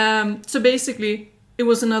 So basically, it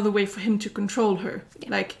was another way for him to control her.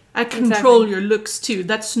 Like, I control your looks too.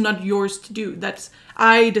 That's not yours to do.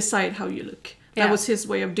 I decide how you look. That Yeah. was his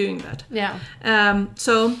way of doing that. Yeah.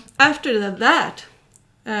 So after that,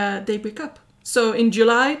 they break up. So in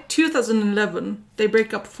July 2011, they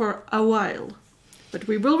break up for a while. But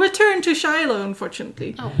we will return to Shiloh,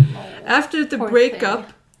 unfortunately. Oh, no. After the Poor breakup,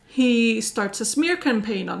 thing. he starts a smear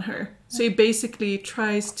campaign on her. So he basically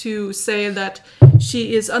tries to say that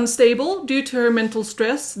she is unstable due to her mental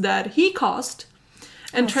stress that he caused.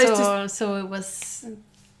 And tries to... So it was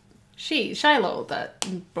Shiloh that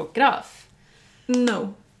broke it off.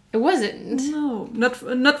 No. It wasn't. No. Not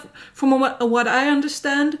from what I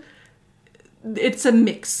understand, it's a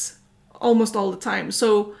mix almost all the time.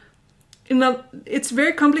 So it's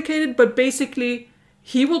very complicated, but basically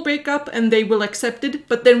he will break up and they will accept it,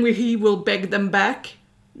 but then he will beg them back,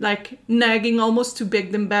 like nagging almost to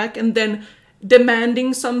beg them back, and then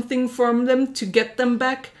demanding something from them to get them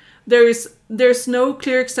back. There's no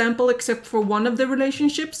clear example except for one of the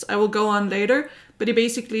relationships. I will go on later, but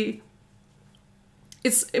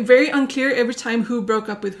it's very unclear every time who broke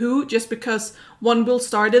up with who, just because one will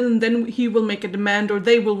start it and then he will make a demand, or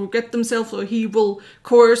they will regret themselves, or he will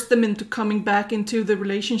coerce them into coming back into the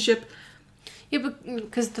relationship. Yeah,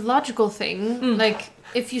 because the logical thing, like,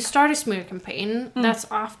 if you start a smear campaign, that's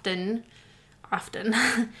often,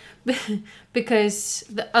 because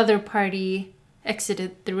the other party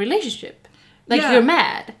exited the relationship. Like, Yeah. you're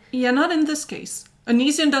mad. Yeah, not in this case.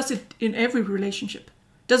 Onision does it in every relationship.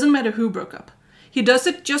 Doesn't matter who broke up. He does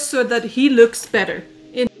it just so that he looks better.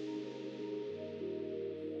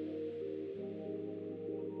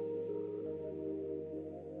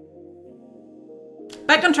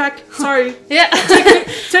 Back on track. Sorry. Yeah.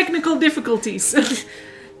 Technical difficulties.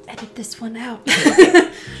 Edit this one out.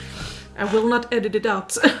 I will not edit it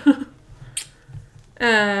out.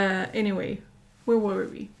 Anyway, where were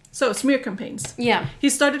we? So, smear campaigns. Yeah. He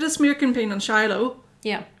started a smear campaign on Shiloh,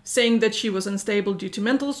 Yeah. saying that she was unstable due to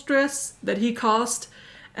mental stress that he caused,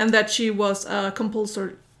 and that she was a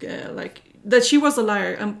compulsory, that she was a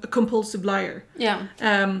liar, a compulsive liar. Yeah.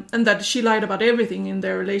 And that she lied about everything in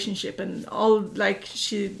their relationship, and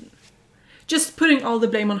she just putting all the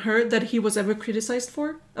blame on her that he was ever criticized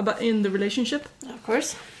for about in the relationship. Of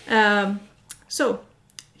course. So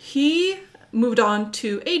he moved on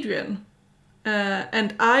to Adrian,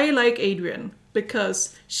 and I like Adrian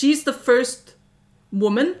because she's the first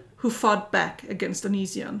woman who fought back against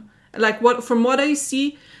Onision. Like, from what I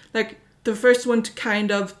see, like, the first one to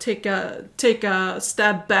kind of take a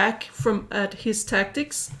stab back at his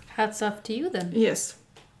tactics. Hats off to you then. Yes.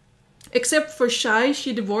 Except for Shai,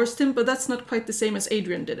 she divorced him, but that's not quite the same as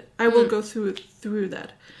Adrian did. I will go through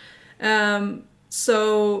that.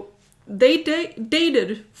 So they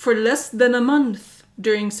dated for less than a month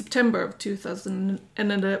during September of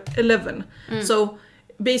 2011. So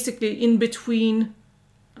basically, in between,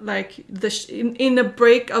 like, in a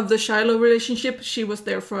break of the Shiloh relationship, she was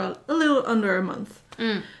there for a little under a month.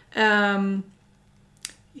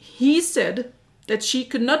 He said that she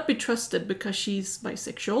could not be trusted because she's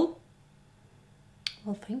bisexual.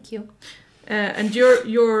 Well, thank you. And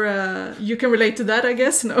you can relate to that, I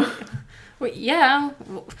guess. No. Well, yeah.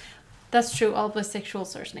 That's true. All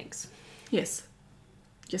bisexuals are snakes. Yes.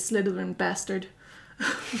 You Slytherin bastard.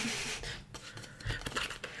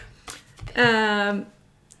 And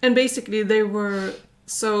basically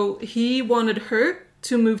so he wanted her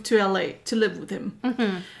to move to LA to live with him.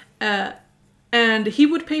 And he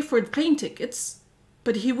would pay for the plane tickets,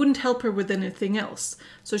 but he wouldn't help her with anything else.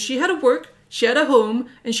 So she had to work, she had a home,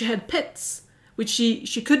 and she had pets, which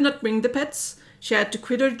she could not bring the pets. She had to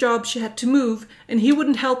quit her job, she had to move, and he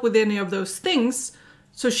wouldn't help with any of those things.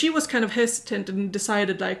 So she was kind of hesitant and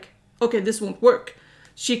decided like, okay, this won't work.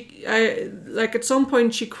 At some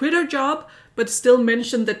point she quit her job, but still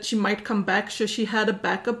mentioned that she might come back, so she had a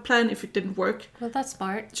backup plan if it didn't work. Well, that's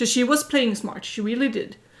smart. So she was playing smart, she really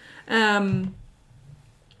did. And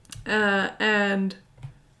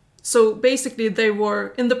so basically they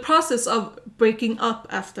were in the process of breaking up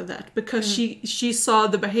after that, because she saw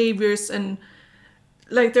the behaviors, and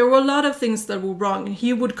like there were a lot of things that were wrong.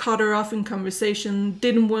 He would cut her off in conversation,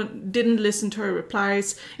 didn't listen to her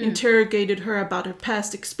replies, interrogated her about her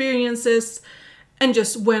past experiences, and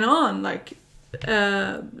just went on like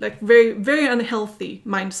very, very unhealthy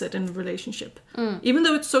mindset in the relationship. Even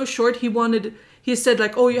though it's so short, he said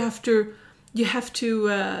like, oh, you have to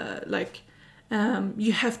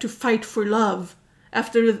fight for love.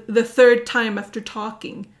 After the third time after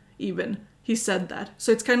talking, even he said that.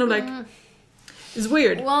 So it's kind of like, it's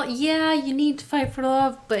weird. Well, yeah, you need to fight for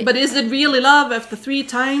love, but is it really love after 3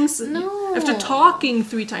 times? No. After talking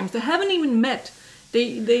 3 times, they haven't even met.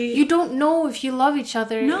 They You don't know if you love each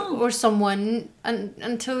other No. or someone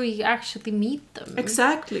until you actually meet them.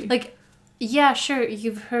 Exactly. Like, yeah, sure,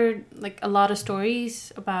 you've heard like a lot of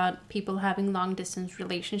stories about people having long distance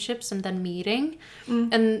relationships and then meeting,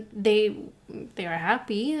 and they are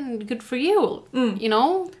happy and good for you, you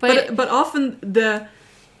know. But often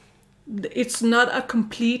it's not a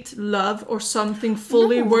complete love or something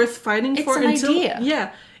fully worth fighting for an until idea.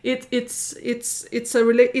 Yeah. It's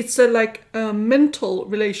a mental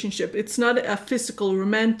relationship. It's not a physical,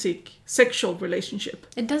 romantic, sexual relationship.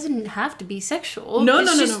 It doesn't have to be sexual. No.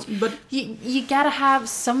 But you gotta have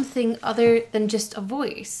something other than just a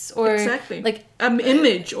voice or exactly like an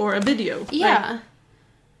image or a video. Yeah,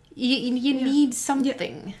 you need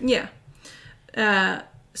something. Yeah.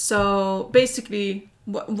 So basically,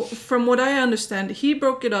 from what I understand, he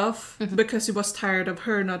broke it off because he was tired of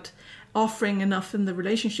her not offering enough in the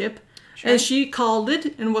relationship. Sure. And she called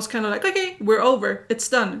it and was kind of like, okay, we're over, it's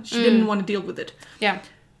done. She didn't want to deal with it. Yeah.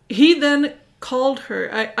 He then called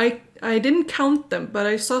her. I didn't count them, but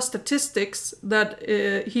I saw statistics that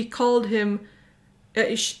he called him,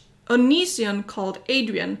 Onision called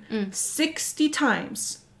Adrian 60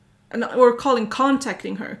 times, or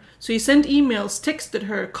contacting her. So he sent emails, texted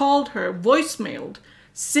her, called her, voicemailed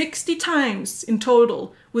 60 times in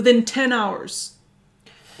total within 10 hours.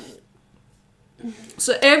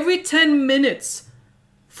 So every 10 minutes,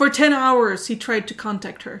 for 10 hours, he tried to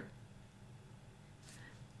contact her.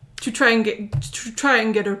 To try and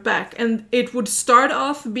get her back. And it would start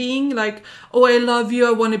off being like, oh, I love you,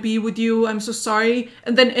 I want to be with you, I'm so sorry.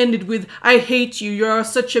 And then ended with, I hate you, you're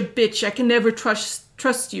such a bitch, I can never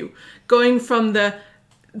trust you. Going from the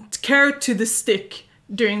carrot to the stick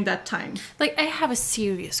during that time. Like, I have a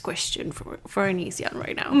serious question for Onision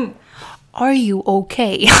right now. Are you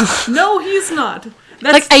okay? No, he's not.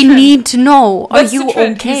 That's like, I need to know. Are you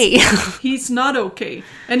okay? He's not okay.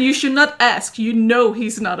 And you should not ask. You know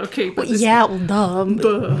he's not okay. But dumb.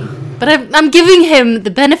 But I'm giving him the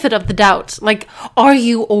benefit of the doubt. Like, are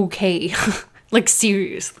you okay? Like,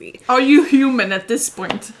 seriously. Are you human at this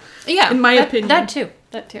point? Yeah. In my opinion. That too.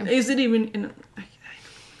 Is it even in...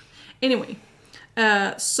 Anyway.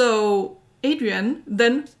 So, Adrian,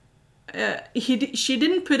 then... she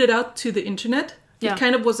didn't put it out to the internet. Yeah. It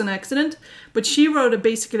kind of was an accident, but she wrote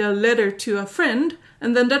basically a letter to a friend,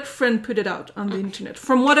 and then that friend put it out on the internet,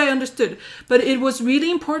 from what I understood. But it was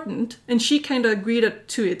really important, and she kind of agreed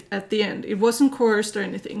to it at the end. It wasn't coerced or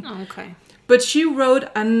anything. Oh, okay. But she wrote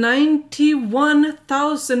a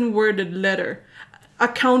 91,000 worded letter,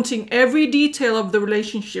 accounting every detail of the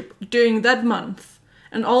relationship during that month,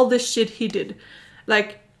 and all the shit he did.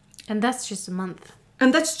 Like... And that's just a month.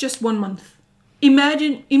 And that's just 1 month.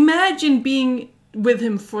 Imagine being with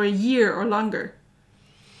him for a year or longer.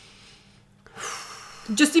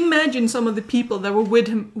 Just imagine some of the people that were with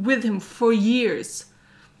him for years.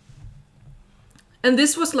 And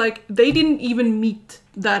this was like, they didn't even meet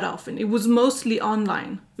that often. It was mostly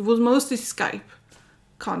online. It was mostly Skype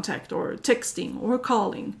contact or texting or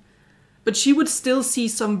calling. But she would still see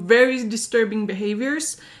some very disturbing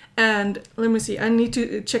behaviors. And let me see, I need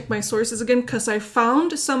to check my sources again, because I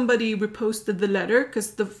found somebody reposted the letter,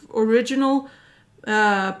 because the original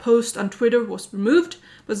post on Twitter was removed,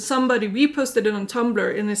 but somebody reposted it on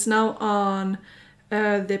Tumblr, and it's now on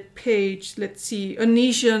the page, let's see,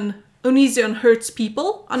 Onision Hurts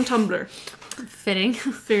People on Tumblr. Fitting.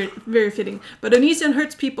 Very, very fitting. But Onision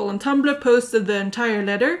Hurts People on Tumblr posted the entire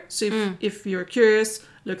letter. So if you're curious,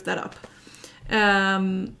 look that up.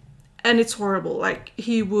 And it's horrible. Like,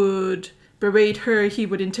 he would berate her, he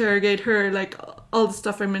would interrogate her, like all the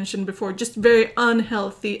stuff I mentioned before. Just very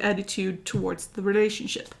unhealthy attitude towards the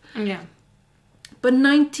relationship. Yeah. But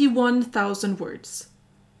 91,000 words.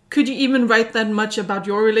 Could you even write that much about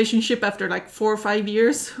your relationship after like 4 or 5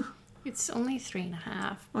 years? It's only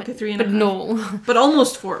 3.5. Okay, 3.5. But no. But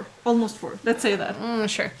almost 4. Almost 4. Let's say that.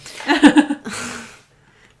 Sure.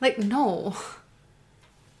 Like, no.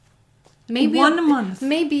 Maybe 1 month.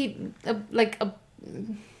 Maybe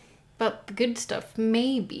about the good stuff,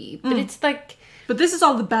 maybe. But it's like... But this is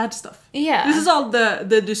all the bad stuff. Yeah. This is all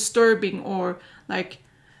the disturbing or like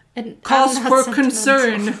and cause I'm not for sentimental.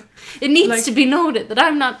 concern. It needs Like- to be noted that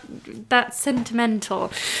I'm not that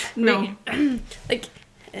sentimental. No. Like,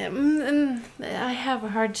 I have a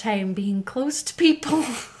hard time being close to people.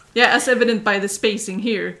 Yeah, as evident by the spacing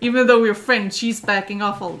here. Even though we're friends, she's backing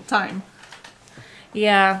off all the time.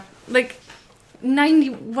 Yeah. Like,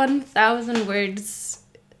 91,000 words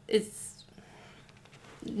is...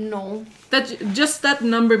 No. Just that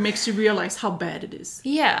number makes you realize how bad it is.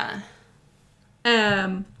 Yeah.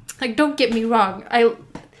 Like, don't get me wrong.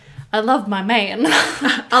 I love my man.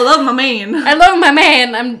 I love my man. I love my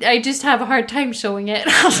man. I just have a hard time showing it.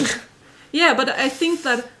 Yeah, but I think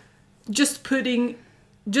that just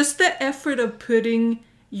the effort of putting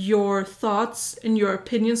your thoughts and your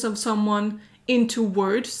opinions of someone into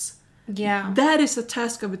words, Yeah. that is a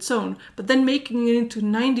task of its own. But then making it into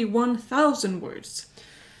 91,000 words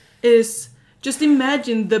is... Just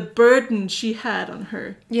imagine the burden she had on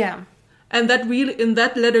her. Yeah. And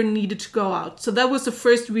that letter needed to go out. So that was the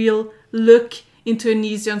first real look into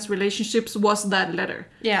Onision's relationships, was that letter.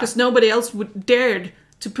 Yeah. Because nobody else would dared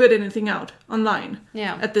to put anything out online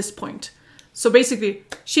at this point. So basically,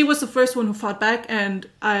 she was the first one who fought back, and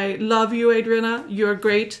I love you, Adriana. You're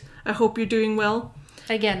great. I hope you're doing well.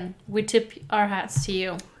 Again, we tip our hats to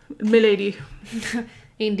you. Milady.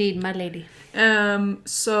 Indeed, my lady.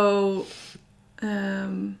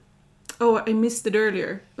 Oh, I missed it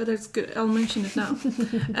earlier, but that's good. I'll mention it now.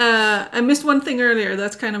 I missed one thing earlier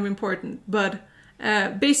that's kind of important. But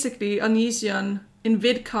basically, Onision in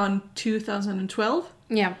VidCon 2012,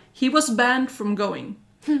 he was banned from going.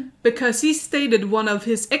 Because he stated one of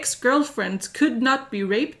his ex-girlfriends could not be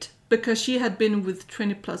raped because she had been with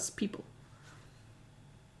 20 plus people.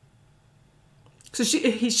 So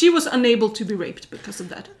she was unable to be raped because of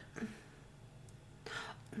that.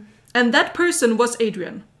 And that person was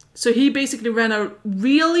Adrian. So he basically ran a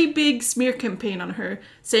really big smear campaign on her,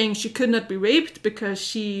 saying she could not be raped because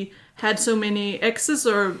she had so many exes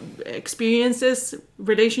or experiences,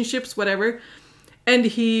 relationships, whatever. And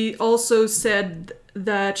he also said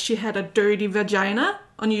that she had a dirty vagina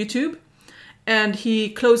on YouTube. And he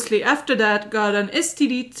closely after that got an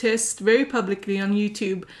STD test very publicly on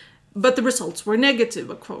YouTube. But the results were negative,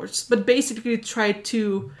 of course. But basically tried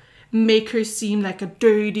to make her seem like a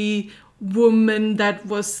dirty woman that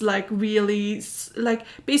was like really, like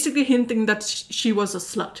basically hinting that she was a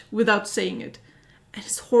slut without saying it. And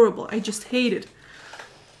it's horrible. I just hate it.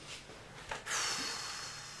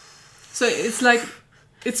 So it's like,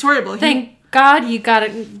 it's horrible. Thank God you got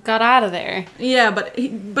out of there. Yeah,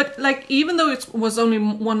 but like even though it was only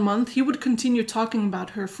 1 month, he would continue talking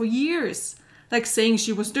about her for years. Like saying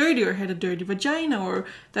she was dirty or had a dirty vagina or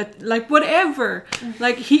that, like whatever.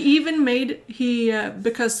 Like he even made,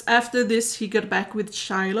 because after this he got back with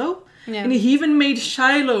Shiloh. Yeah. And he even made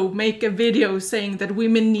Shiloh make a video saying that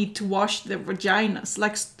women need to wash their vaginas.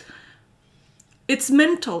 Like, it's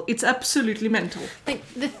mental. It's absolutely mental. Like,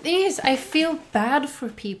 the thing is, I feel bad for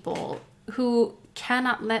people who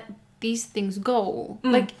cannot let these things go.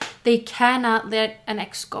 Like, they cannot let an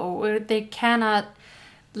ex go, or they cannot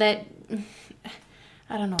let,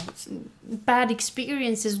 I don't know, bad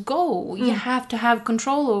experiences go. You have to have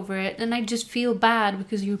control over it. And I just feel bad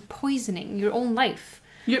because you're poisoning your own life.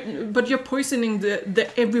 But you're poisoning the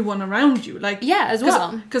everyone around you. Like, yeah, as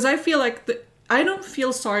well. Because I feel like I don't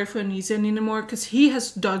feel sorry for Onision anymore because he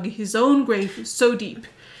has dug his own grave so deep.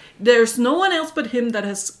 There's no one else but him that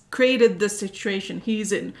has created the situation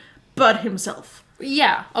he's in, but himself.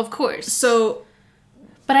 Yeah, of course. So,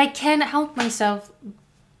 but I can't help myself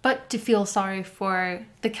but to feel sorry for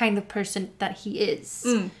the kind of person that he is.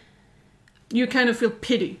 You kind of feel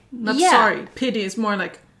pity, not sorry. Pity is more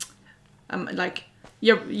like,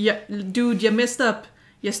 yeah, dude, you messed up.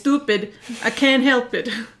 You're stupid. I can't help it.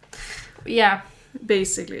 Yeah.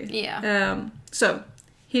 Basically. Yeah. So,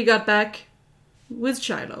 he got back with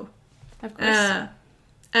Shiloh. Of course.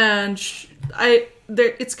 And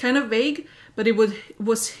it's kind of vague, but it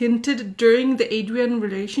was hinted during the Adrian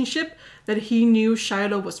relationship that he knew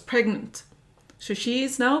Shiloh was pregnant. So she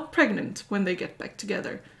is now pregnant when they get back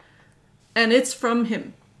together. And it's from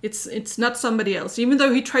him. It's not somebody else. Even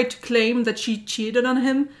though he tried to claim that she cheated on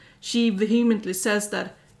him, she vehemently says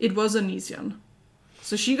that it was Onision.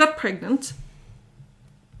 So she got pregnant.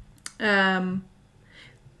 And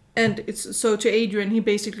it's so to Adrian, he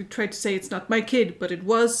basically tried to say it's not my kid, but it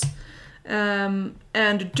was.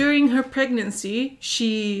 And during her pregnancy,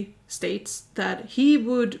 she states that he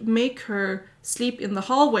would make her sleep in the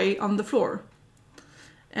hallway on the floor.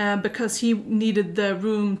 Because he needed the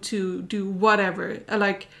room to do whatever.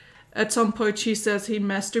 Like, at some point she says he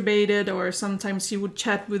masturbated, or sometimes he would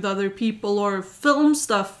chat with other people or film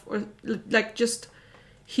stuff, or like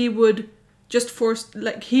he would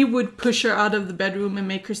push her out of the bedroom and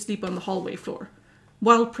make her sleep on the hallway floor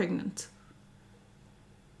while pregnant.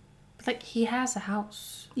 Like, he has a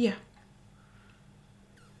house. Yeah.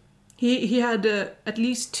 He had at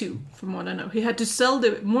least 2, from what I know. He had to sell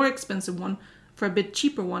the more expensive one for a bit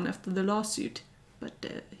cheaper one after the lawsuit, but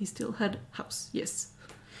he still had a house. Yes.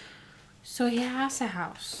 So he has a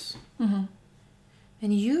house. Mm-hmm.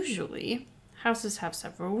 And usually houses have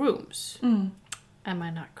several rooms. Mm. Am I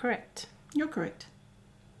not correct? You're correct.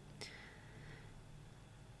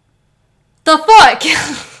 The fuck?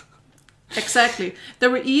 Exactly. There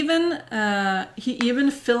were even he even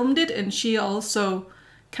filmed it, and she also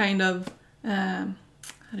kind of how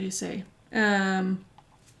do you say?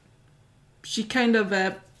 She kind of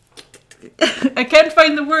I can't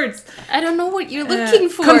find the words. I don't know what you're looking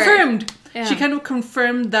for. Confirmed. Yeah. She kind of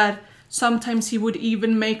confirmed that sometimes he would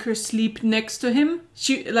even make her sleep next to him.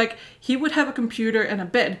 He would have a computer and a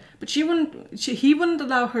bed, but he wouldn't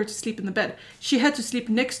allow her to sleep in the bed. She had to sleep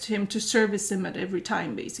next to him to service him at every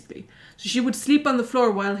time, basically. So she would sleep on the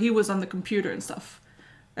floor while he was on the computer and stuff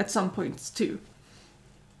at some points too.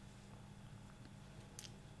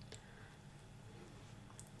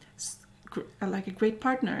 Like a great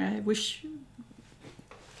partner. I wish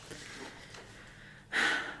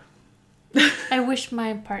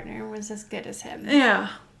my partner was as good as him. Yeah.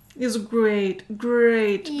 He's a great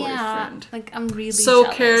boyfriend. Like, I'm really so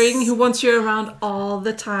jealous. caring. He wants you around all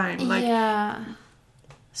the time. Like, yeah.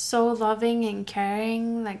 So loving and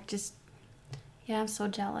caring. Like, just... Yeah, I'm so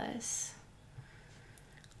jealous.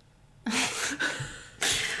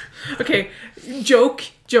 Okay. Joke.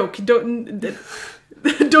 Don't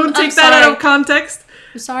take that out of context.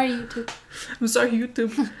 I'm sorry, YouTube. Sorry,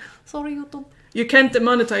 YouTube. Sorry, YouTube. You can't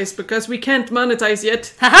demonetize because we can't monetize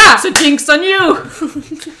yet. Haha! So jinx on you!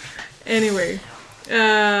 Anyway.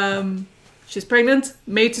 She's pregnant,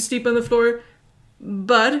 made to sleep on the floor.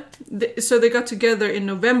 But, so they got together in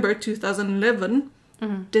November 2011.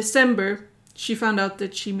 Mm-hmm. December, she found out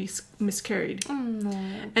that she miscarried. Oh no.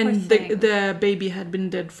 And the baby had been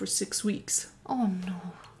dead for 6 weeks. Oh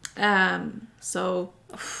no. So...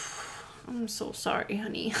 I'm so sorry,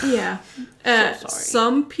 honey. Yeah. So sorry.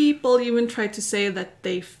 Some people even tried to say that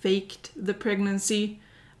they faked the pregnancy,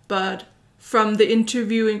 but from the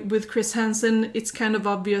interview with Chris Hansen, it's kind of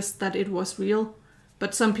obvious that it was real.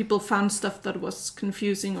 But some people found stuff that was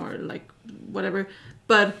confusing or like whatever.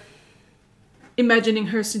 But imagining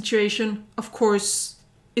her situation, of course,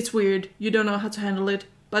 it's weird. You don't know how to handle it.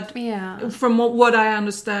 But yeah. From what I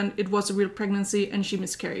understand, it was a real pregnancy and she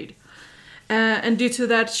miscarried. And due to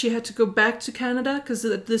that, she had to go back to Canada because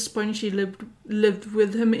at this point she lived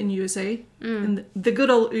with him in USA, in the good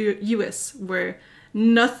old US, where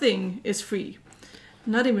nothing is free,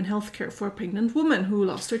 not even healthcare for a pregnant woman who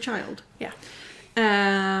lost her child. Yeah.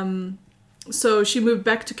 So she moved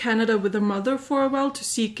back to Canada with her mother for a while to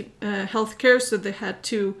seek healthcare. So they had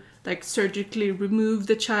to surgically remove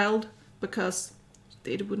the child because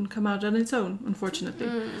it wouldn't come out on its own, unfortunately.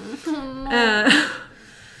 Oh, no.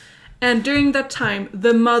 And during that time,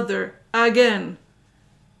 the mother, again,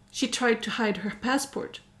 she tried to hide her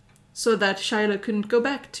passport so that Shiloh couldn't go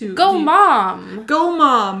back to... Mom! Go,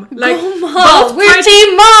 Mom! Go, Mom! We're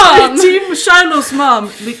Team Mom! Team Shiloh's mom.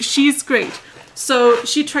 She's great. So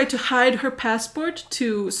she tried to hide her passport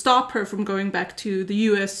to stop her from going back to the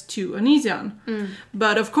US to Onision.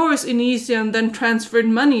 But of course, Onision then transferred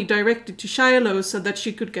money directly to Shiloh so that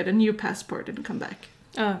she could get a new passport and come back.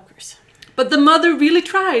 Oh, of course. But the mother really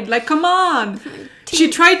tried. Like, come on. She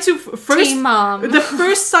tried to first... Team Mom. The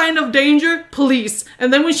first sign of danger, police.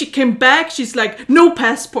 And then when she came back, she's like, no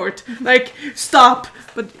passport. Like, stop.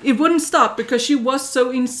 But it wouldn't stop because she was so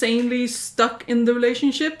insanely stuck in the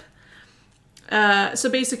relationship. So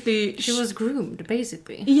basically... She was groomed,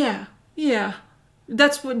 basically. Yeah.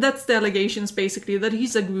 That's the allegations, basically. That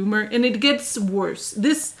he's a groomer. And it gets worse.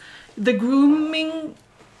 The grooming...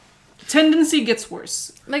 tendency gets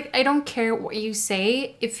worse. Like, I don't care what you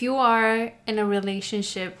say. If you are in a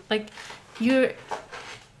relationship, like, you're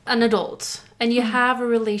an adult and you have a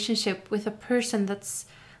relationship with a person that's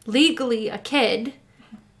legally a kid,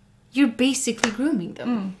 you're basically grooming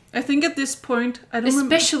them. I think at this point, I don't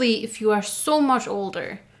Especially if you are so much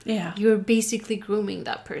older. Yeah. You're basically grooming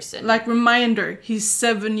that person. Like, reminder, he's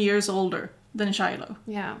 7 years older than Shiloh.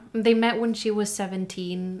 Yeah. They met when she was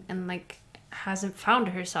 17 and, like, hasn't found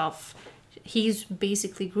herself. He's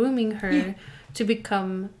basically grooming her to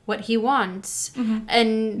become what he wants.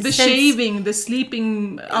 And the shaving, the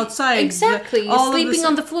sleeping outside. Exactly. Sleeping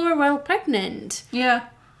on the floor while pregnant. Yeah.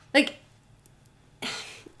 Like,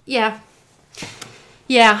 yeah.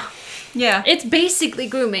 Yeah. Yeah. It's basically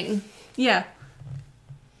grooming. Yeah.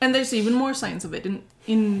 And there's even more signs of it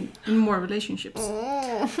in more relationships.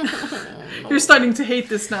 You're starting to hate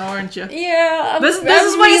this now, aren't you? Yeah, I'm This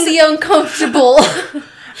is why really uncomfortable.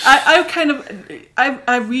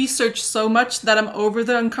 I researched so much that I'm over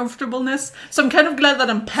the uncomfortableness. So I'm kind of glad that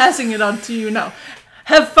I'm passing it on to you now.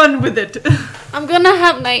 Have fun with it. I'm gonna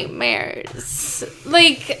have nightmares.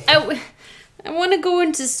 Like, I want to go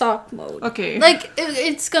into sock mode. Okay. Like,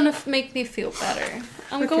 it's gonna make me feel better.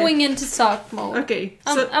 I'm going into sock mode. Okay.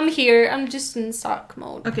 I'm here. I'm just in sock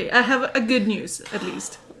mode. Okay, I have a good news, at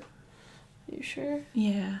least. You sure?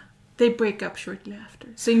 Yeah. They break up shortly after.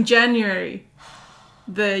 So in January,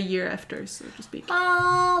 the year after, so to speak.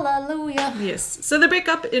 Hallelujah. Yes. So they break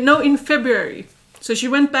up, in February. So she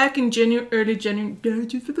went back in early January.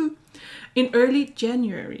 In early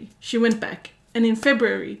January, she went back. And in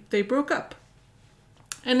February, they broke up.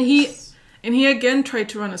 And he again tried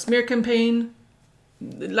to run a smear campaign.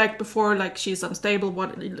 Like before, like, she's unstable,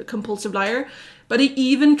 what a compulsive liar. But he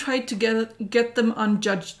even tried to get them on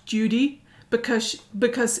Judge Judy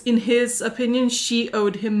because in his opinion she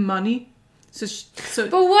owed him money. So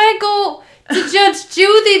But why go to Judge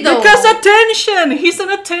Judy though? Because attention! He's an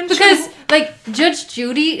attention. Because, like, Judge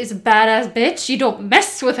Judy is a badass bitch. You don't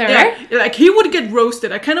mess with her. Yeah, like, he would get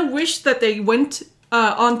roasted. I kind of wish that they went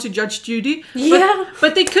on to Judge Judy.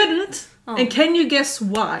 But they couldn't. Oh. And can you guess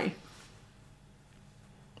why?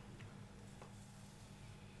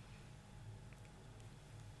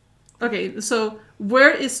 Okay, so where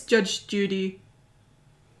is Judge Judy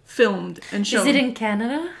filmed and shown? Is it in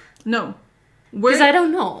Canada? No. Because I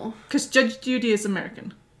don't know. Because Judge Judy is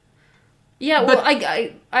American. Yeah,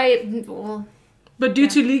 well, But due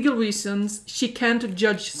to legal reasons, she can't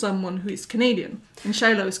judge someone who is Canadian. And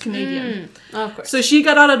Shiloh is Canadian. Of course. So she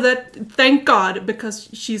got out of that, thank God, because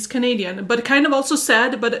she's Canadian. But kind of also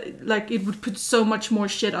sad, but like, it would put so much more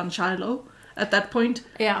shit on Shiloh at that point.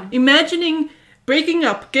 Yeah. Imagining breaking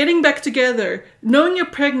up, getting back together, knowing you're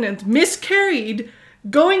pregnant, miscarried,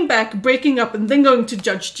 going back, breaking up, and then going to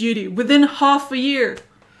Judge Judy within half a year.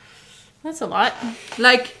 That's a lot.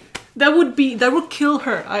 Like, that would kill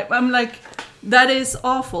her. I'm like, that is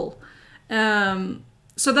awful.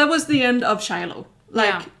 So that was the end of Shiloh.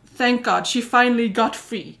 Like, thank God, she finally got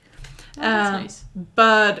free. Oh, that's nice.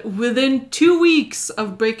 But within 2 weeks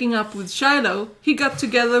of breaking up with Shiloh, he got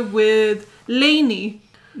together with Lainey,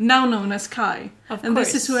 now known as Kai. Of and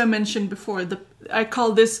course. This is who I mentioned before. I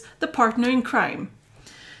call this the partner in crime.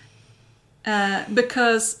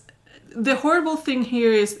 Because the horrible thing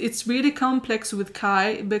here is it's really complex with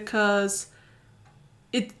Kai because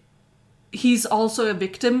he's also a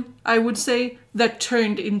victim, I would say, that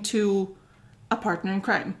turned into a partner in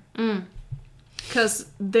crime.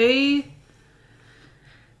 Because they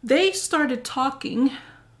started talking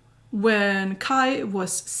when Kai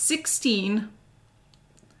was 16,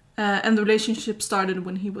 and the relationship started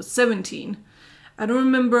when he was 17. I don't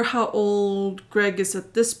remember how old Greg is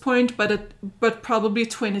at this point, but probably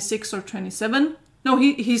 26 or 27. No,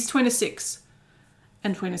 he's 26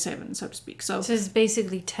 and 27, so to speak. So he's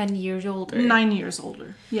basically 10 years older. 9 years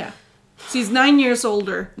older, yeah. So he's 9 years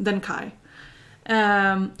older than Kai.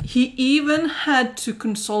 He even had to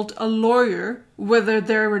consult a lawyer whether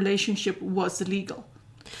their relationship was legal.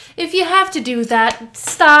 If you have to do that,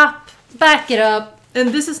 stop. Back it up.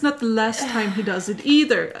 And this is not the last time he does it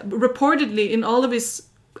either. Reportedly, in all of his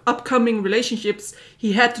upcoming relationships,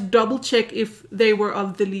 he had to double check if they were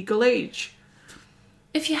of the legal age.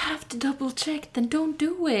 If you have to double check, then don't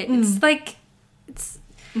do it. It's like,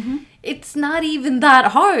 it's not even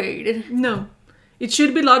that hard. No. It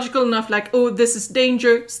should be logical enough, like, oh, this is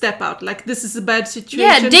danger, step out. Like, this is a bad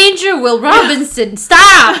situation. Yeah, danger, Will Robinson.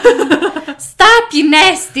 Stop! Stop, you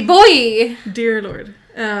nasty boy! Dear Lord.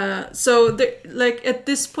 So, like, at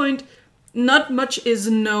this point, not much is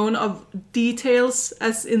known of details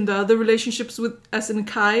as in the other relationships as in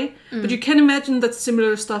Kai, but you can imagine that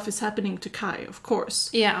similar stuff is happening to Kai, of course.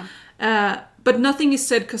 Yeah. But nothing is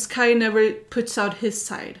said because Kai never puts out his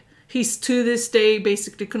side. He's to this day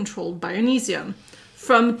basically controlled by Onision.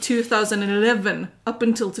 From 2011 up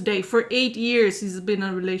until today. For 8 years he's been in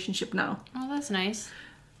a relationship now. Oh, that's nice.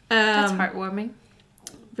 That's heartwarming.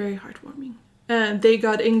 Very heartwarming. They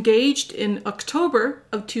got engaged in October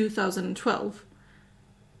of 2012.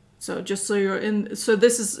 So just so you're in... So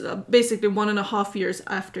this is basically 1.5 years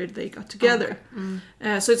after they got together.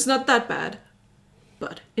 Okay. So it's not that bad.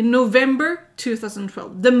 But in November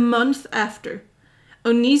 2012, the month after,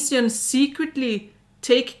 Onision secretly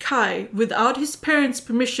take Kai without his parents'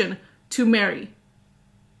 permission to marry.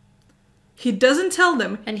 He doesn't tell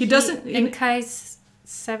them. And he doesn't... And Kai's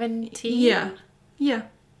 17? Yeah. Yeah.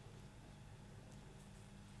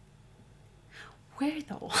 Where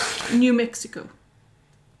though? New Mexico.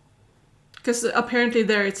 Because apparently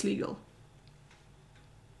there it's legal.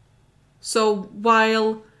 So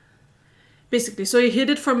while... Basically, so he hid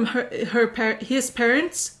it from his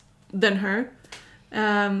parents, then her,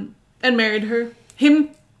 and married him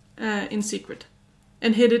in secret.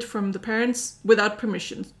 And hid it from the parents without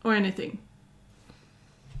permission or anything.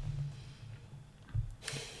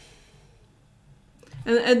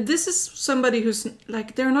 And this is somebody who's,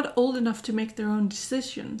 like, they're not old enough to make their own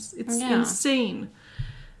decisions. It's insane.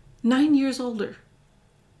 9 years older.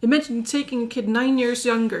 Imagine taking a kid 9 years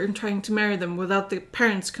younger and trying to marry them without the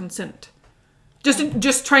parents' consent.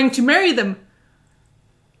 Just trying to marry them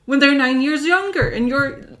when they're 9 years younger and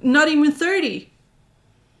you're not even 30.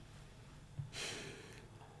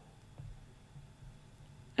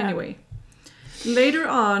 Anyway, later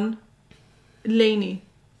on, Lainey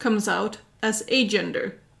comes out as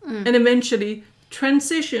agender and eventually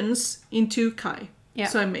transitions into Kai,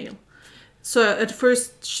 so a male. So at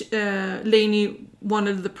first, Lainey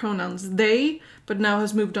wanted the pronouns they, but now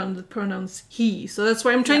has moved on to the pronouns he. So that's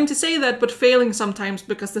why I'm trying to say that, but failing sometimes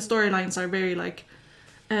because the storylines are very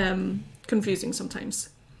confusing sometimes.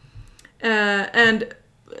 And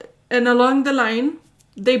along the line,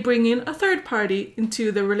 they bring in a third party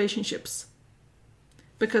into the relationships.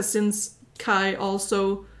 Because since Kai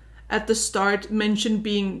also at the start mentioned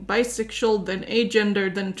being bisexual, then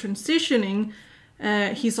agender, then transitioning,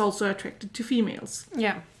 he's also attracted to females.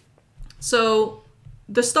 Yeah. So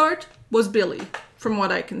the start was Billy, from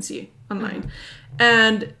what I can see online.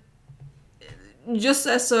 And just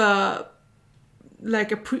as a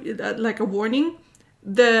warning,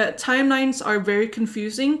 the timelines are very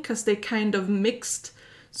confusing because they kind of mixed.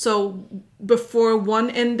 So before one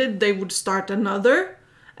ended, they would start another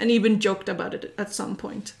and even joked about it at some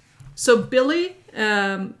point. So Billy,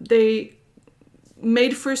 they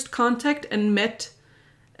made first contact and met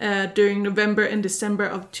during November and December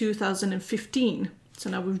of 2015. So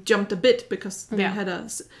now we've jumped a bit because they had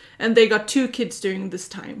and they got 2 kids during this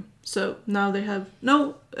time. So now they have,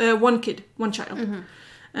 one child.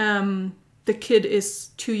 The kid is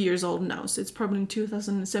 2 years old now, so it's probably in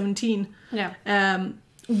 2017. Yeah.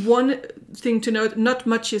 One thing to note, not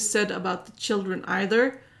much is said about the children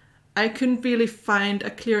either. I couldn't really find a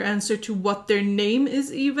clear answer to what their name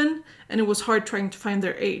is even, and it was hard trying to find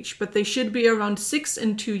their age, but they should be around 6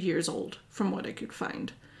 and 2 years old, from what I could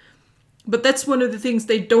find. But that's one of the things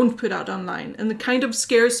they don't put out online, and it kind of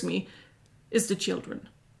scares me, is the children.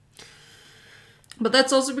 But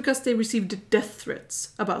that's also because they received death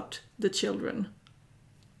threats about the children.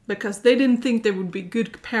 Because they didn't think they would be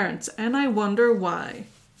good parents, and I wonder why.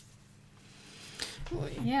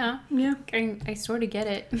 Yeah. I sort of get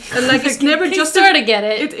it. And like it's never just sort of get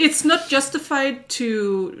it. It's not justified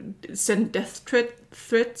to send death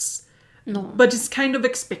threats. No. But it's kind of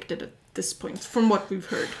expected at this point, from what we've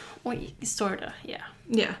heard. Well, sorta, yeah.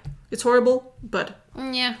 Yeah, it's horrible, but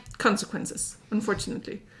yeah, consequences,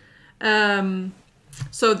 unfortunately.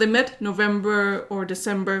 So they met November or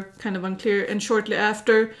December, kind of unclear, and shortly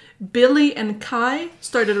after, Billy and Kai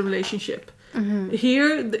started a relationship.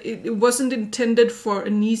 Here, it wasn't intended for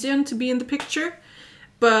Onision to be in the picture,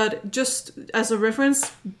 but just as a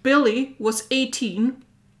reference, Billy was 18,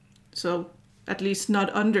 so at least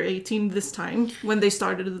not under 18 this time, when they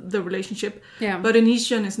started the relationship. Yeah. But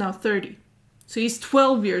Onision is now 30, so he's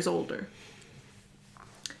 12 years older.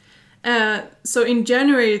 So in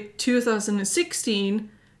January 2016,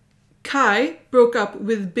 Kai broke up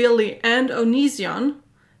with Billy and Onision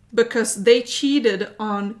because they cheated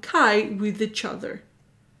on Kai with each other.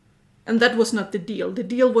 And that was not the deal. The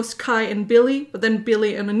deal was Kai and Billy, but then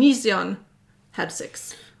Billy and Onision had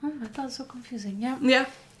sex. Oh, that was so confusing, yeah. Yeah,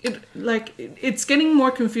 it's getting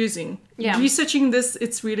more confusing. Yeah. Researching this,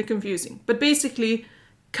 it's really confusing. But basically,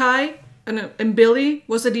 Kai and Billy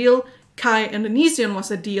was a deal. Kai and Onision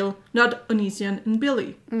was a deal, not Onision and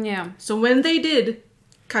Billy. Yeah. So when they did,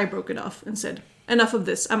 Kai broke it off and said, enough of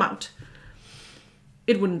this, I'm out.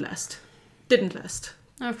 It wouldn't last. Didn't last.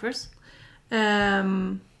 Of course.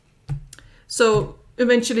 So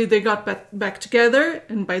eventually they got back together,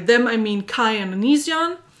 and by them I mean Kai and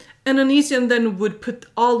Onision. And Onision then would put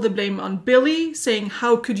all the blame on Billy, saying,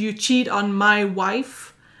 how could you cheat on my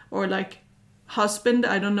wife? Or like husband,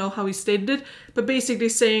 I don't know how he stated it, but basically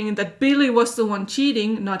saying that Billy was the one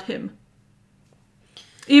cheating, not him.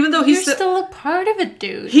 Even though You're still a part of it,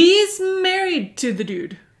 dude. He's married to the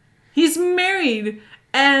dude. He's married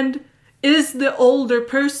and is the older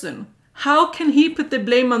person. How can he put the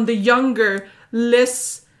blame on the younger,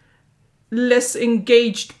 less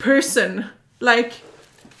engaged person? Like,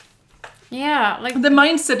 yeah, like the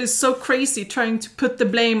mindset is so crazy trying to put the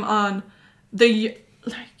blame on the...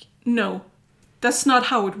 Like, no. That's not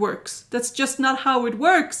how it works. That's just not how it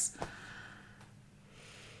works.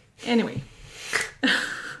 Anyway. Do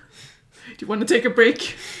you want to take a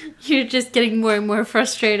break? you're just getting more and more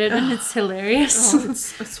frustrated, and it's hilarious. Oh,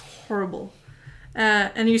 it's horrible.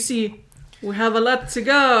 And you see, we have a lot to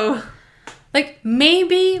go. Like,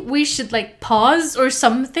 maybe we should, like, pause or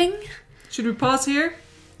something? Should we pause here?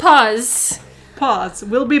 Pause. Pause.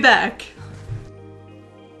 We'll be back.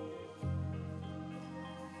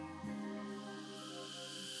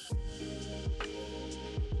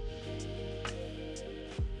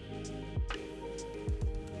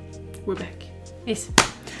 We're back. Yes.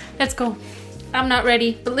 Let's go. I'm not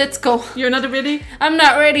ready, but let's go. You're not ready? I'm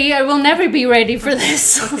not ready. I will never be ready for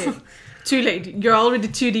this. Okay. Too late. You're already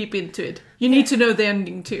too deep into it. You need to know the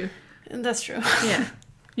ending too. That's true. Yeah.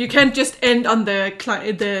 You can't just end on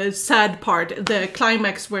the sad part, the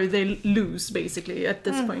climax where they lose, basically, at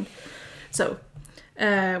this point. So,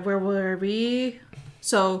 where were we?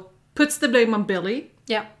 So, puts the blame on Billy.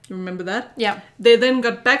 Yeah. You remember that? Yeah. They then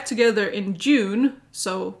got back together in June,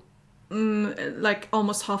 so like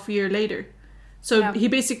almost half a year later. So Yeah. he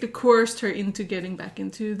basically coerced her into getting back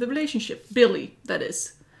into the relationship. Billy, that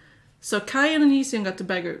is. So Kai and Onision got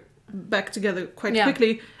back together quite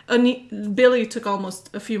quickly. Billy took almost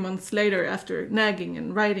a few months later after nagging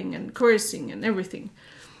and writing and coercing and everything.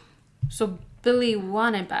 So Billy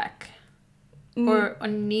wanted back. Or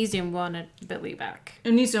Onision wanted Billy back.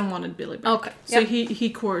 Onision wanted Billy back. Okay. So Yep. he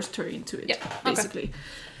coerced her into it, Yeah. basically.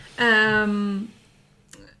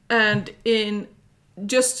 And in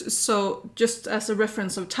just as a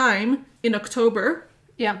reference of time, in October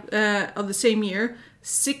Yeah. of the same year,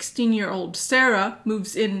 16-year-old Sarah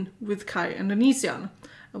moves in with Kai and Onision.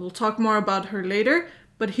 I will talk more about her later,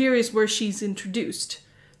 but here is where she's introduced.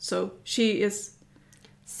 So she is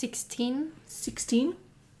 16. 16.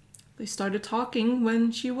 They started talking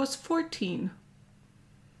when she was 14.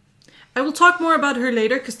 I will talk more about her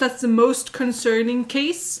later because that's the most concerning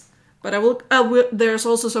case. But I will. There's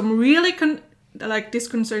also some really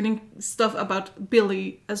disconcerting stuff about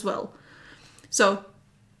Billy as well. So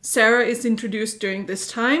Sarah is introduced during this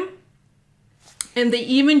time, and they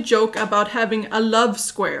even joke about having a love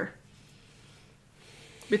square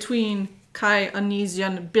between Kai,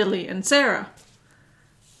 Onision, Billy, and Sarah.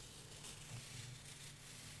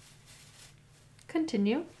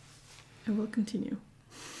 Continue. I will continue.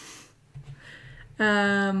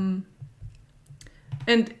 And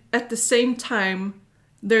at the same time,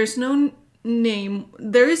 there's no name.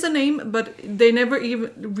 There is a name, but they never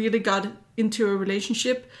even really got into a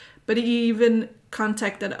relationship. But he even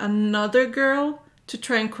contacted another girl to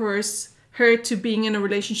try and coerce her to being in a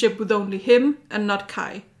relationship with only him and not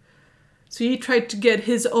Kai. So he tried to get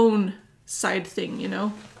his own side thing, you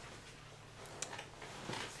know?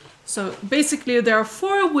 So basically there are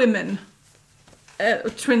 4 women, a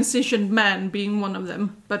transitioned man being one of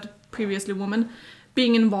them, but previously woman,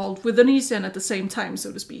 being involved with Onision at the same time,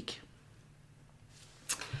 so to speak.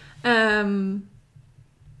 Help.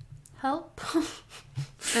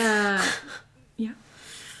 Yeah.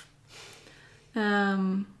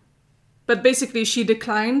 But basically she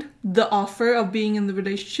declined the offer of being in the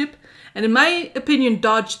relationship, and in my opinion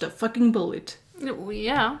dodged a fucking bullet.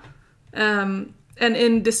 Yeah. And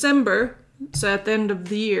in December, so at the end of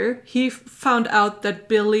the year, he found out that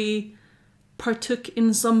Billy partook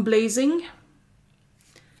in some blazing.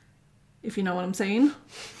 If you know what I'm saying.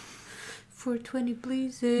 420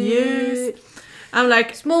 blazes. Yes. I'm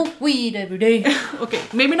like, Smoke weed every day. okay,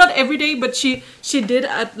 maybe not every day, but she did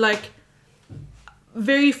at like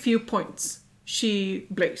very few points. She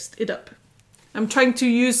blazed it up. I'm trying to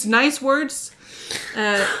use nice words.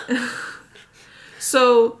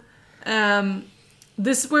 So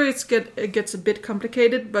this is where it gets a bit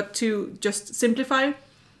complicated, but to just simplify,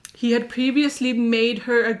 he had previously made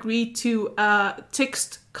her agree to a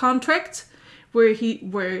text contract where he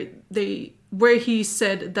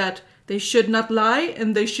said that they should not lie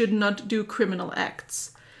and they should not do criminal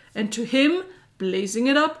acts. And to him, blazing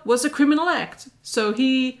it up was a criminal act. So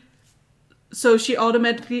she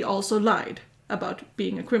automatically also lied about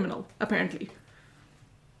being a criminal, apparently.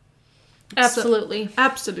 Absolutely. So,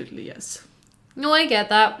 absolutely, yes. No, I get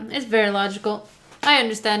that. It's very logical. I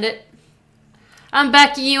understand it. I'm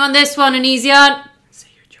backing you on this one, Onision. Say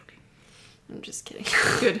you're joking. I'm just kidding.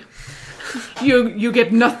 Good. You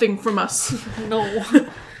get nothing from us. No.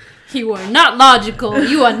 You are not logical.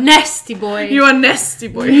 You are nasty boy. You are nasty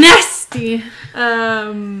boy. Nasty.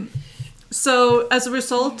 So as a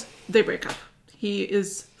result, they break up. He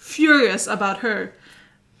is furious about her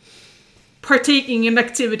partaking in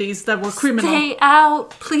activities that were criminal. Stay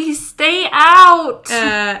out. Please stay out.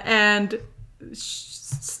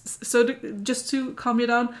 So just to calm you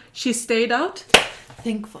down, she stayed out.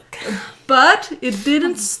 Thank fuck. But it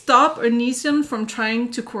didn't stop Onision from trying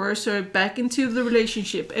to coerce her back into the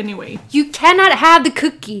relationship anyway. You cannot have the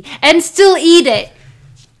cookie and still eat it.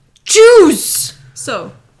 Choose!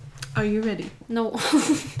 So, are you ready? No.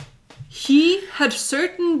 He had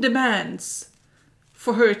certain demands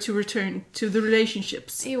for her to return to the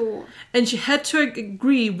relationships. Ew. And she had to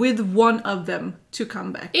agree with one of them to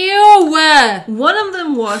come back. Ew! One of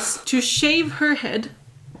them was to shave her head.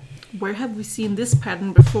 Where have we seen this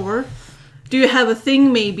pattern before? Do you have a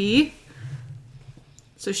thing, maybe?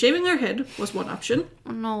 So shaving her head was one option.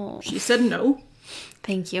 No. She said no.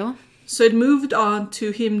 Thank you. So it moved on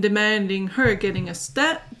to him demanding her getting a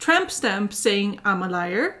tramp stamp saying, "I'm a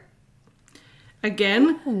liar."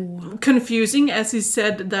 Again, confusing, as he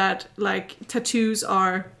said that, like, tattoos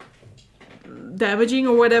are damaging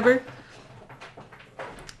or whatever.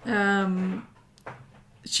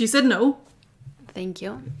 She said no. Thank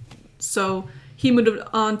you. So he moved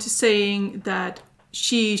on to saying that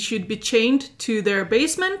she should be chained to their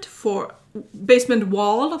basement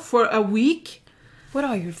wall for a week. What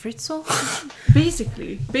are you, Fritzl?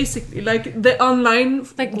 Basically, like the online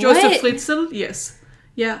like Joseph what? Fritzl. Yes,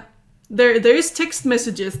 yeah. There is text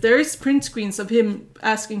messages. There is print screens of him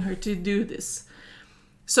asking her to do this.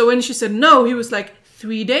 So when she said no, he was like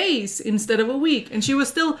 3 days instead of a week, and she was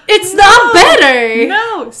still. It's no, not better.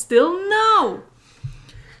 No, still no.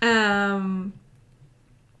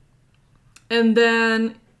 And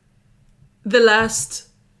then the last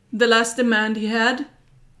demand he had,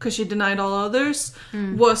 because she denied all others,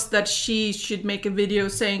 was that she should make a video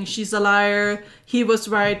saying she's a liar, he was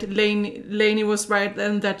right, Lainey was right,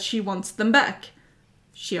 and that she wants them back.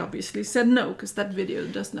 She obviously said no, because that video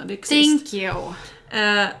does not exist. Thank you.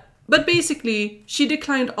 But basically, she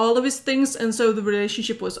declined all of his things, and so the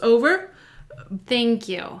relationship was over. Thank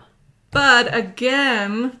you. But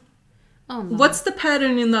again, Oh no. what's the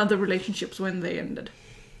pattern in other relationships when they ended?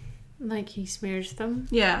 Like he smears them?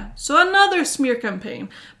 Yeah, so another smear campaign.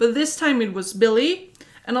 But this time it was Billy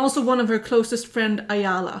and also one of her closest friend,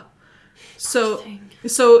 Ayala. So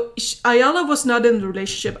Ayala was not in the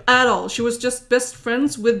relationship at all. She was just best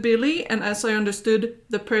friends with Billy, and as I understood,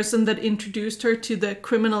 the person that introduced her to the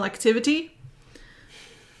criminal activity.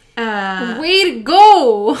 Way to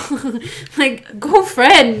go! Like, go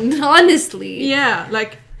friend, honestly. Yeah,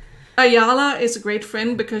 like, Ayala is a great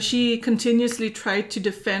friend because she continuously tried to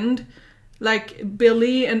defend, like,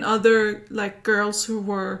 Billy and other, like, girls who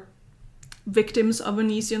were victims of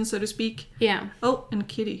Onision, so to speak. Yeah. Oh, and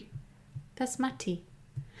Kitty. That's Matti.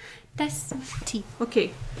 That's Matti.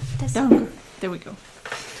 Okay. That's There we go.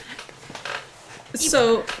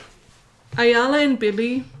 So, Ayala and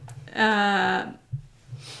Billy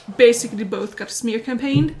basically both got smear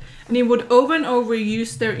campaigned, and he would over and over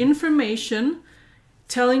use their information,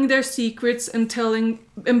 telling their secrets and telling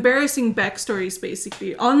embarrassing backstories,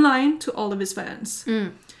 basically, online to all of his fans.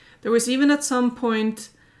 There was even at some point,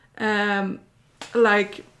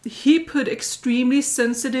 like, he put extremely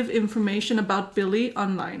sensitive information about Billy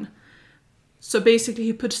online. So basically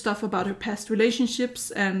he put stuff about her past relationships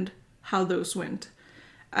and how those went.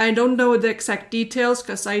 I don't know the exact details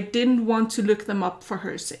because I didn't want to look them up for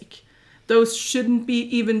her sake. Those shouldn't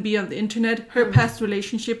even be on the internet. Her past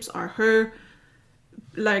relationships are her,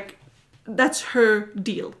 like, that's her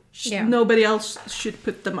deal. Yeah. Nobody else should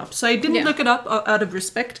put them up. So I didn't look it up out of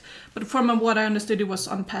respect, but from what I understood, it was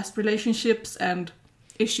on past relationships and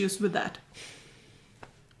issues with that.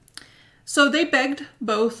 So they begged,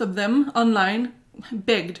 both of them online,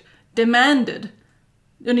 demanded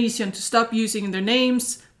Onision to stop using their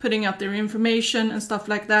names, putting out their information and stuff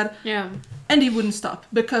like that. Yeah. And he wouldn't stop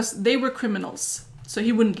because they were criminals. So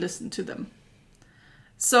he wouldn't listen to them.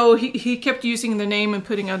 So he kept using their name and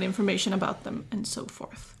putting out information about them and so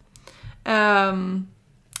forth. And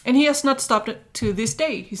he has not stopped it to this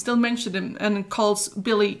day. He still mentioned him and calls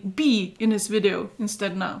Billy B in his video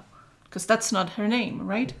instead now. Because that's not her name,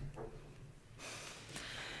 right?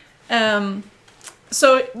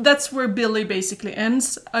 So that's where Billy basically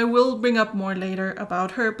ends. I will bring up more later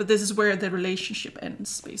about her, but this is where the relationship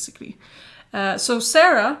ends, basically. So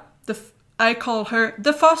Sarah, I call her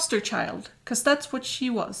the foster child, because that's what she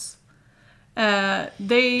was. Oh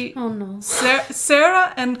no.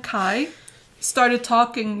 Sarah and Kai started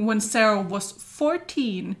talking when Sarah was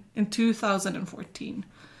 14 in 2014.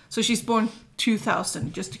 So she's born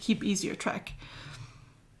 2000, just to keep easier track.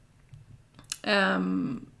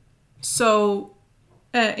 So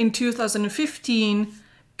in 2015,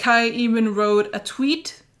 Kai even wrote a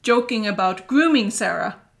tweet joking about grooming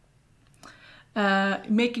Sarah.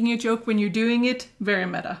 Making a joke when you're doing it, very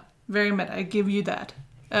meta. Very meta, I give you that.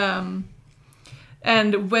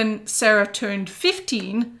 And when Sarah turned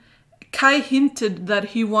 15, Kai hinted that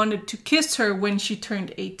he wanted to kiss her when she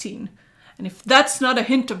turned 18. And if that's not a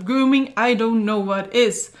hint of grooming, I don't know what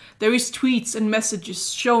is. There is tweets and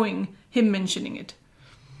messages showing him mentioning it.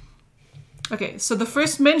 Okay, so the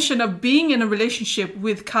first mention of being in a relationship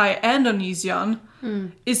with Kai and Onision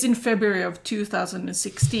is in February of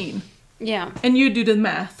 2016. Yeah. And you do the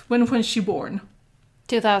math. When was she born?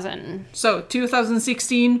 2000. So,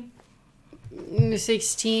 2016?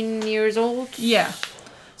 16 years old? Yeah.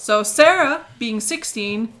 So, Sarah being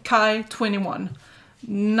 16, Kai 21.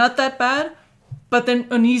 Not that bad, but then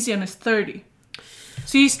Onision is 30.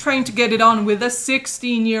 So he's trying to get it on with a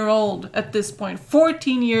 16-year-old at this point,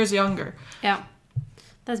 14 years younger. Yeah.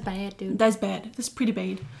 That's bad, dude. That's bad. That's pretty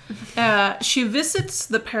bad. She visits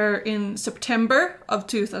the pair in September of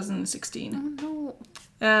 2016. Oh,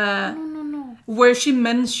 no. No. Where she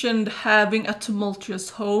mentioned having a tumultuous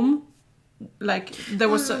home. Like, there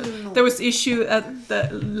was issue at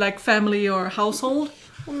the family or household.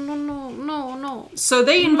 Oh, no. So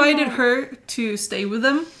they invited her to stay with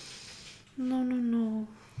them. No.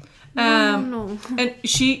 And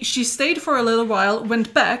she stayed for a little while,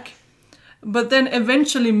 went back, but then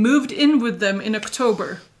eventually moved in with them in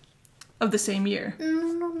October of the same year.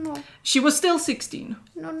 No. She was still 16.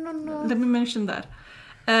 No. Let me mention that.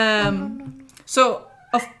 So,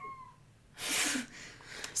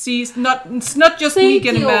 see, it's not just me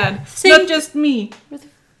getting mad. It's not just me.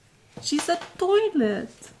 She's a toilet.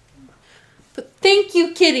 But thank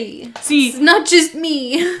you, Kitty. See, it's not just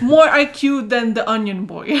me. More IQ than the onion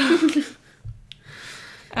boy.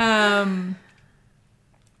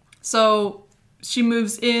 So she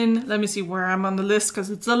moves in. Let me see where I'm on the list because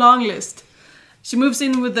it's a long list. She moves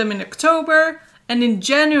in with them in October, and in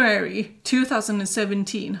January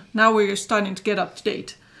 2017. Now we're starting to get up to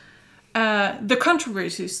date. The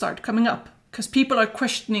controversies start coming up. Because people are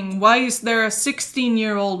questioning, why is there a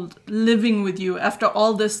 16-year-old living with you after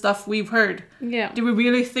all this stuff we've heard? Yeah. Do we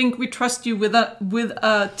really think we trust you with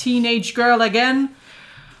a teenage girl again?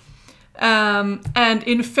 And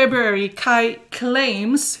in February, Kai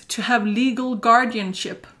claims to have legal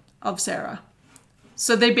guardianship of Sarah.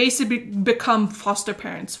 So they basically become foster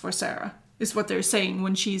parents for Sarah, is what they're saying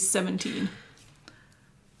when she's 17.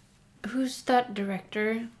 Who's that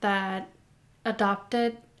director that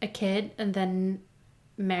adopted a kid and then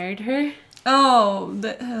married her? Oh,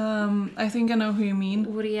 I think I know who you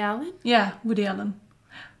mean. Woody Allen? Yeah, Woody Allen.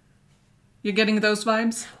 You're getting those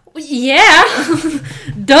vibes? Yeah!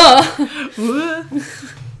 Duh!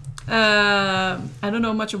 I don't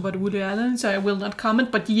know much about Woody Allen, so I will not comment,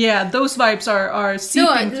 but yeah, those vibes are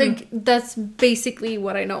seeping through. That's basically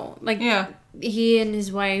what I know. Yeah. He and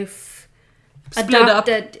his wife Split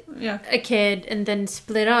adopted up. a kid and then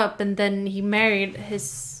split up, and then he married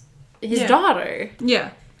his daughter.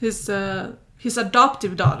 Yeah, his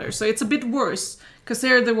adoptive daughter. So it's a bit worse because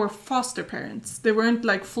they were foster parents. They weren't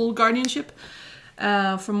like full guardianship,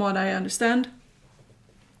 from what I understand.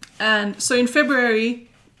 And so in February,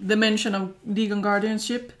 the mention of legal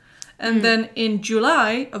guardianship, and then in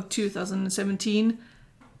July of 2017,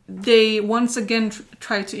 they once again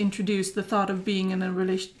tried to introduce the thought of being in a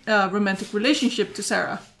romantic relationship to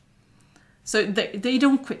Sarah. So they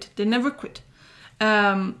don't quit. They never quit.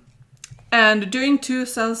 And during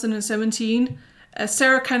 2017,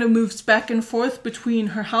 Sarah kind of moves back and forth between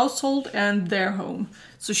her household and their home.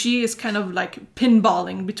 So she is kind of like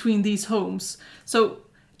pinballing between these homes. So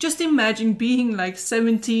just imagine being like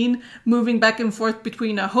 17, moving back and forth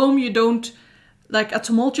between a home you don't, like a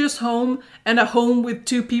tumultuous home, and a home with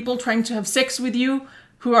two people trying to have sex with you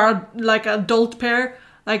who are like an adult pair.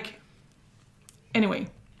 Like, anyway.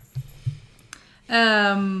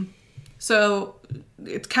 So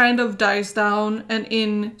it kind of dies down, and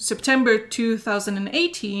in September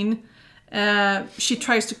 2018, she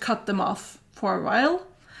tries to cut them off for a while,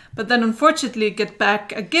 but then unfortunately get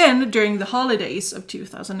back again during the holidays of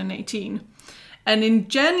 2018. And in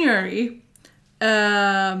January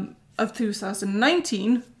of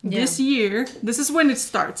 2019, this year, this is when it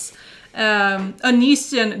starts,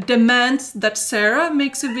 Onision demands that Sarah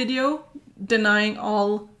makes a video denying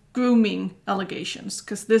all grooming allegations,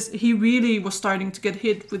 because he really was starting to get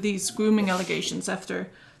hit with these grooming allegations after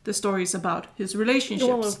the stories about his relationships.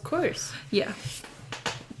 Well, of course. Yeah.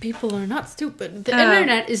 People are not stupid. The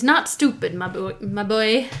internet is not stupid, my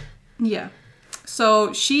boy. Yeah.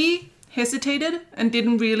 So she hesitated and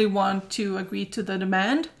didn't really want to agree to the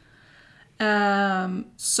demand.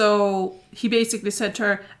 So he basically said to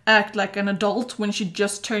her, act like an adult when she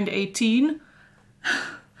just turned 18.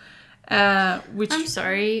 Which I'm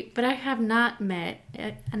sorry, but I have not met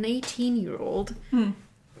an 18-year-old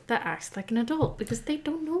that acts like an adult, because they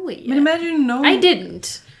don't know it yet. But imagine I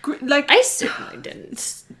didn't. I certainly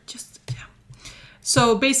didn't.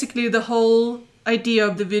 So basically the whole idea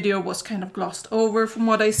of the video was kind of glossed over from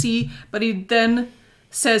what I see, but he then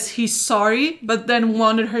says he's sorry, but then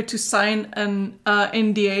wanted her to sign an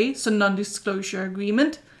NDA, so non-disclosure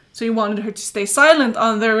agreement. So he wanted her to stay silent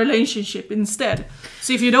on their relationship instead.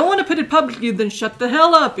 So if you don't want to put it publicly, then shut the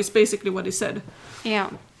hell up, is basically what he said. Yeah.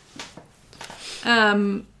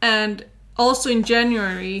 And also in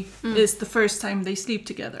January is the first time they sleep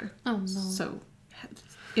together. Oh, no. So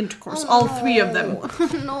intercourse, all three of them.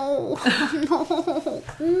 No.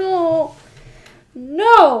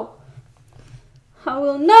 No. I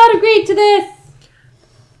will not agree to this.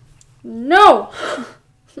 No.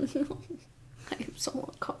 I am so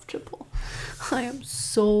uncomfortable. I am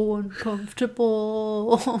so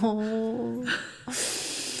uncomfortable.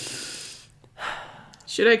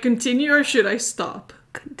 Should I continue or should I stop?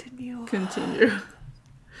 Continue.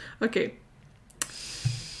 Okay.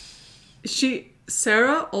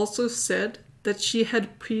 Sarah also said that she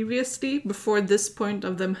had previously, before this point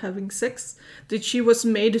of them having sex, that she was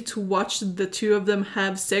made to watch the two of them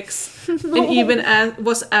have sex and even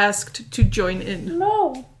was asked to join in.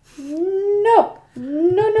 No.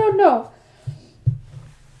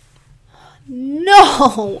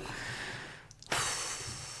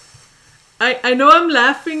 I know I'm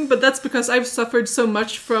laughing, but that's because I've suffered so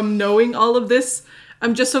much from knowing all of this.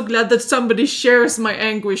 I'm just so glad that somebody shares my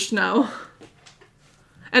anguish now.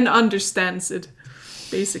 And understands it,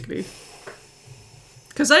 basically.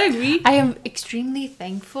 Because I agree. I am extremely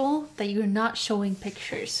thankful that you're not showing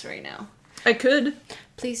pictures right now. I could.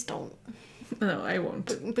 Please don't. No, I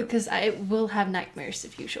won't. Because I will have nightmares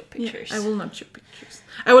if you show pictures. Yeah, I will not show pictures.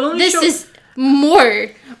 I will only show... This is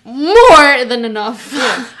more than enough.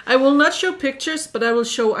 Yeah, I will not show pictures, but I will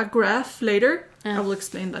show a graph later. I will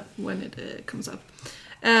explain that when it comes up.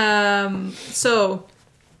 So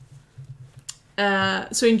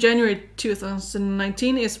in January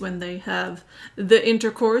 2019 is when they have the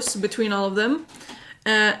intercourse between all of them.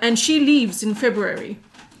 And she leaves in February.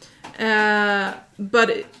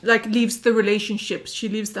 But leaves the relationship. She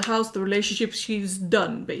leaves the house, the relationship, she's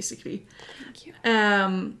done, basically. Thank you.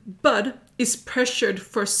 But is pressured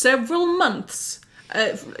for several months.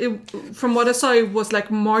 From what I saw, it was like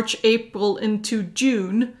March, April into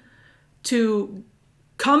June to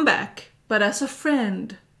come back, but as a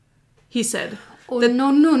friend, he said. Oh,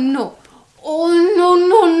 no. Oh,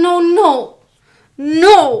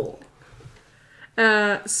 no.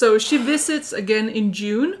 So she visits again in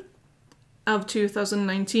June of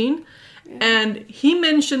 2019, and he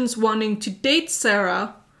mentions wanting to date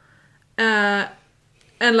Sarah, and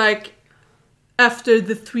after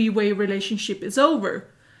the three-way relationship is over.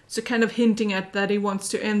 So kind of hinting at that he wants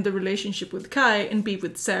to end the relationship with Kai and be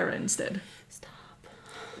with Sarah instead. Stop.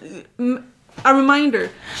 A reminder,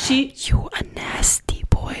 You a nasty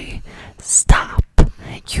boy. Stop.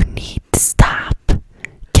 You need to stop.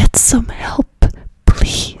 Get some help,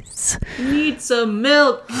 please. Need some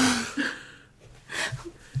milk.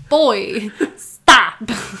 Boy,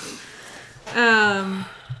 stop.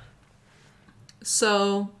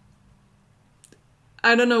 So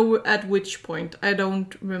I don't know at which point. I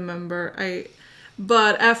don't remember.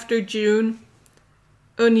 But after June,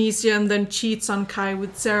 Onision then cheats on Kai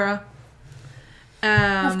with Sarah.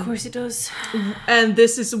 Of course it does. And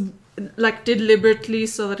this is deliberately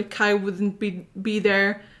so that Kai wouldn't be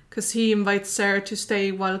there, because he invites Sarah to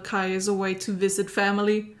stay while Kai is away to visit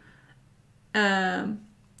family.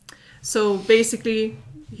 So basically,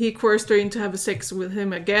 he coerced her into having sex with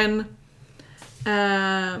him again.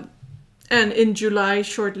 And in July,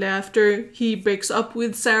 shortly after, he breaks up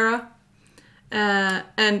with Sarah.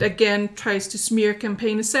 And again tries to smear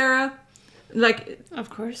campaign Sarah. Like, Of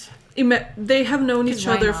course. they have known each 'Cause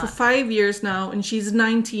why other not? for 5 years now, and she's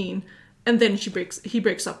 19, and then he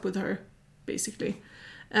breaks up with her, basically.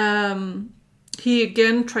 He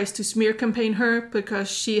again tries to smear campaign her because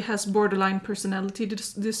she has borderline personality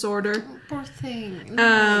disorder. Poor thing.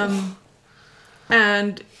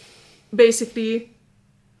 And basically,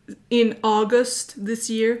 in August this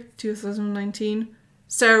year, 2019,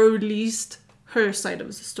 Sarah released her side of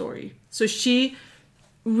the story. So she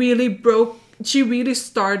really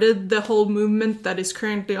started the whole movement that is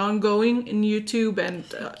currently ongoing in YouTube and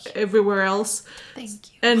everywhere else. Thank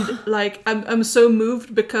you. And like, I'm so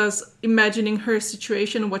moved because imagining her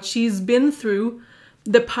situation, what she's been through,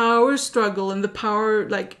 the power struggle and the power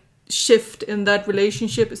like shift in that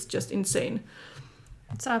relationship is just insane.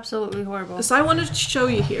 It's absolutely horrible. So I wanted to show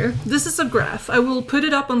you here. This is a graph. I will put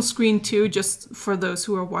it up on screen too, just for those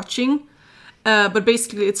who are watching. But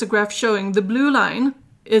basically, it's a graph showing the blue line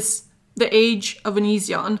is the age of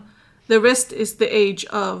Onision. The rest is the age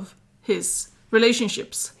of his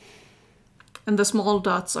relationships. And the small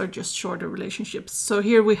dots are just shorter relationships. So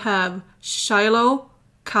here we have Shiloh,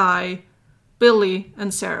 Kai, Billy,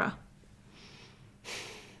 and Sarah.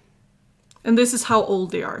 And this is how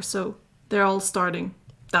old they are. So they're all starting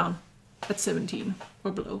down at 17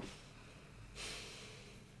 or below.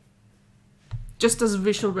 Just as a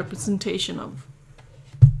visual representation of...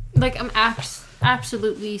 Like, I'm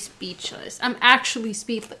absolutely speechless. I'm actually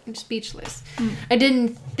speechless. I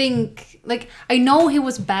didn't think... Like, I know he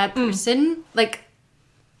was a bad person. Like,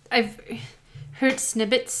 I've heard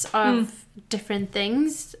snippets of different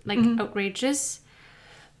things, like outrageous.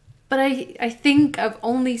 But I think I've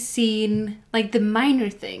only seen, like, the minor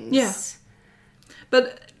things. Yeah.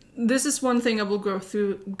 But this is one thing I will go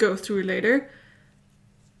through later.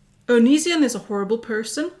 Onision is a horrible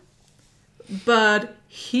person, but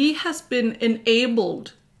he has been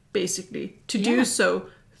enabled, basically, to do so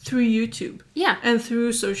through YouTube. Yeah. And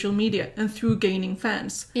through social media and through gaining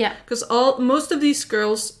fans. Yeah. Because most of these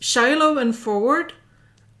girls, Shiloh and forward,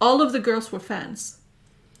 all of the girls were fans.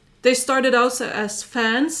 They started out as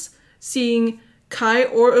fans, seeing Kai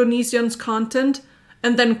or Onision's content,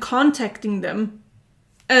 and then contacting them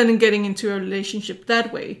and getting into a relationship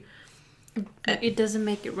that way. It doesn't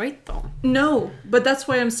make it right, though. No, but that's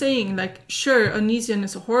why I'm saying, like, sure, Onision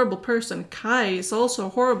is a horrible person. Kai is also a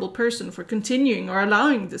horrible person for continuing or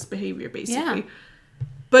allowing this behavior, basically. Yeah.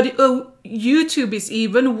 But YouTube is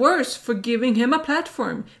even worse for giving him a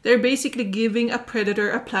platform. They're basically giving a predator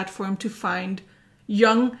a platform to find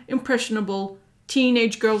young, impressionable,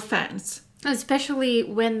 teenage girl fans. Especially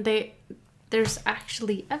when there's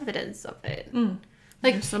actually evidence of it.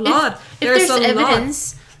 Like, There's a lot. If there's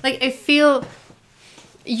evidence, like, I feel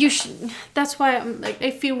you should. That's why I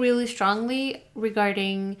feel really strongly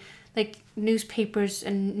regarding, like, newspapers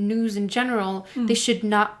and news in general. They should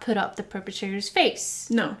not put up the perpetrator's face.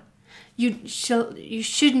 No. You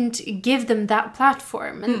shouldn't give them that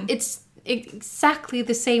platform, and it's exactly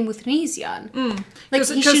the same with Onision. Like,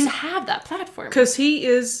 he shouldn't have that platform. Because he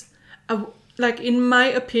is, like, in my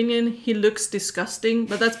opinion, he looks disgusting,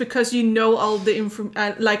 but that's because you know all the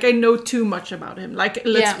like, I know too much about him. Like,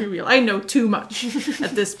 let's be real, I know too much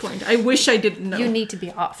at this point. I wish I didn't know. You need to be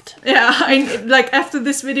offed. Yeah, like, after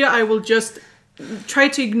this video, I will just try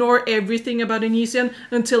to ignore everything about Onision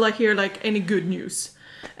until I hear, like, any good news.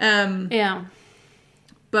 Yeah.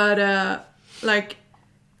 But, like,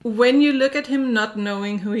 when you look at him not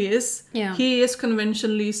knowing who he is, he is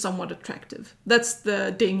conventionally somewhat attractive. That's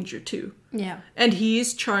the danger too. Yeah. And he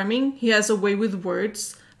is charming. He has a way with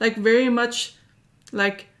words. Like, very much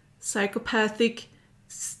like psychopathic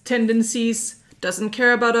tendencies. Doesn't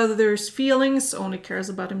care about others' feelings. Only cares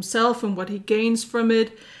about himself and what he gains from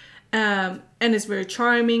it. And is very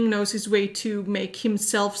charming. Knows his way to make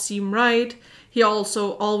himself seem right. He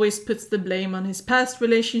also always puts the blame on his past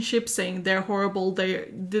relationships, saying they're horrible, they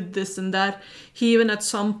did this and that. He even at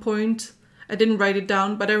some point, I didn't write it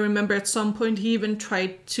down, but I remember at some point he even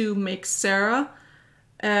tried to make Sarah,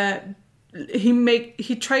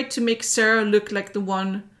 he tried to make Sarah look like the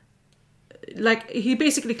one, like, he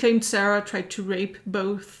basically claimed Sarah tried to rape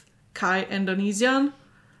both Kai and Onision,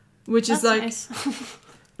 which is like, nice.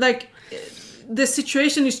 like, the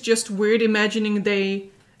situation is just weird, imagining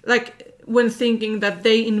they, like, when thinking that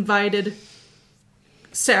they invited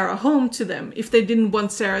Sarah home to them. If they didn't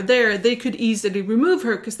want Sarah there, they could easily remove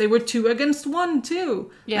her because they were 2 against 1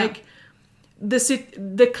 too. Yeah. Like,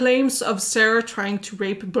 the claims of Sarah trying to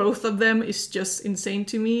rape both of them is just insane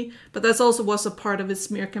to me. But that also was a part of his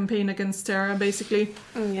smear campaign against Sarah, basically.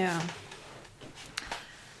 Yeah.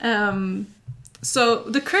 So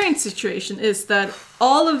the current situation is that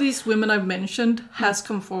all of these women I've mentioned has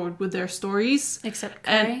come forward with their stories. Except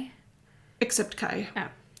Kai. Except Kai. Yeah.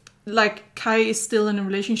 Like, Kai is still in a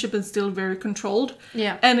relationship and still very controlled.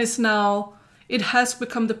 Yeah. And is now... It has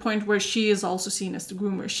become the point where she is also seen as the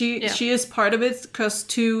groomer. She is part of it because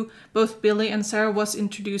both Billy and Sarah was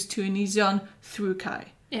introduced to Onision through Kai.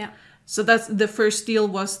 Yeah. So that's the first deal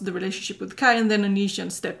was the relationship with Kai, and then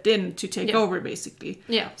Onision stepped in to take over, basically.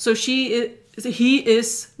 Yeah. So he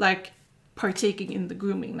is like partaking in the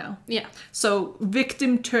grooming now. Yeah. So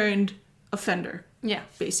victim turned offender. Yeah.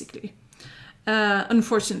 Basically.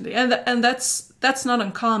 Unfortunately, and that's not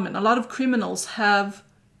uncommon. A lot of criminals have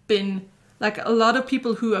been, like, a lot of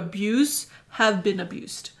people who abuse have been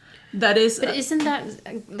abused. That is. But isn't that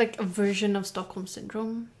like a version of Stockholm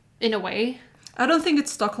syndrome in a way? I don't think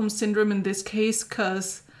it's Stockholm syndrome in this case,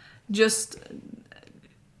 because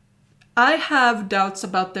I have doubts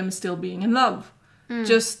about them still being in love.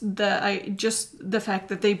 Just the fact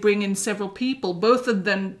that they bring in several people. Both of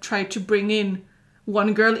them try to bring in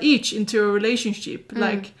one girl each into a relationship,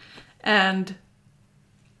 and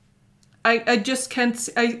I just can't.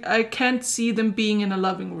 I can't see them being in a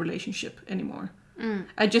loving relationship anymore.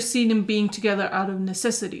 I just see them being together out of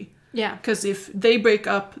necessity. Yeah. Because if they break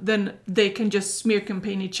up, then they can just smear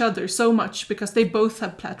campaign each other so much because they both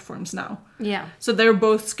have platforms now. Yeah. So they're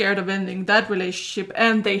both scared of ending that relationship,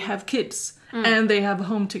 and they have kids, and they have a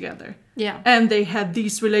home together. Yeah. And they had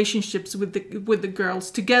these relationships with the girls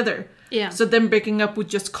together. Yeah. So them breaking up would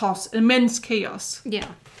just cause immense chaos. Yeah.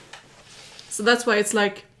 So that's why it's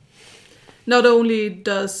like, not only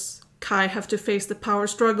does Kai have to face the power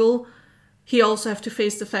struggle, he also have to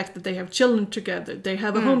face the fact that they have children together. They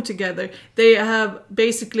have a home together. They have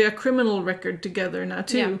basically a criminal record together now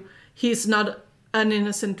too. Yeah. He's not an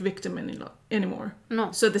innocent victim anymore.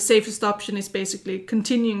 No. So the safest option is basically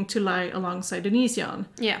continuing to lie alongside Onision.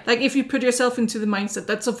 Yeah. Like, if you put yourself into the mindset,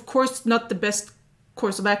 that's of course not the best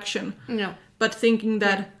course of action. No. But thinking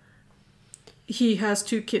that he has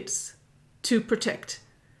 2 kids to protect.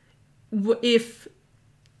 If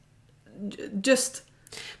just...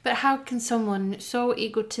 But how can someone so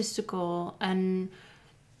egotistical and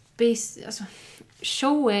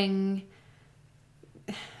showing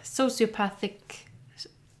sociopathic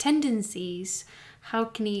tendencies, how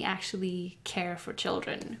can he actually care for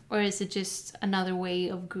children? Or is it just another way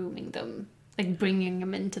of grooming them, like bringing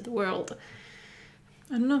them into the world?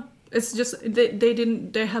 I don't know. It's just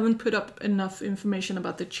they haven't put up enough information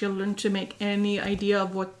about the children to make any idea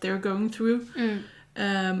of what they're going through.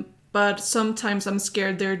 But sometimes I'm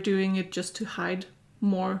scared they're doing it just to hide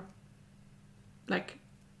more, like,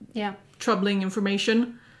 troubling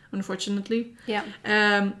information, unfortunately. Yeah.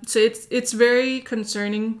 So it's very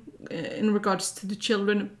concerning in regards to the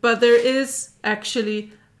children, but there is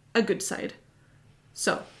actually a good side.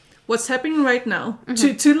 So, what's happening right now,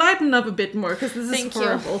 to lighten up a bit more, because this is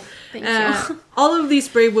horrible. Thank you. All of these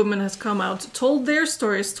brave women has come out, told their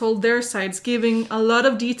stories, told their sides, giving a lot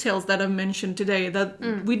of details that I've mentioned today that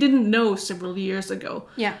we didn't know several years ago.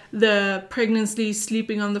 Yeah. The pregnancy,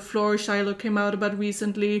 sleeping on the floor, Shiloh came out about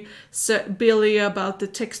recently, Billy about the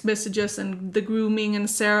text messages and the grooming, and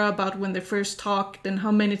Sarah about when they first talked and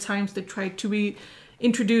how many times they tried to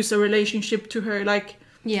introduce a relationship to her. Like,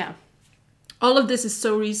 yeah. All of this is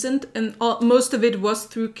so recent, and most of it was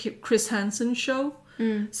through Chris Hansen's show.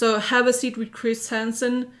 So Have a Seat with Chris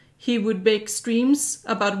Hansen, he would make streams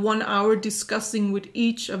about 1 hour discussing with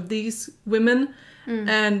each of these women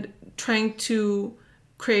and trying to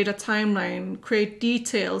create a timeline, create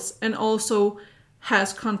details, and also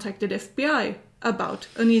has contacted FBI about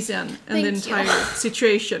Onision and the entire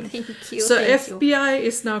situation. Thank you. So FBI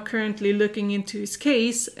is now currently looking into his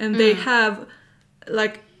case, and they have,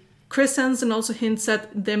 like, Chris Hansen also hints at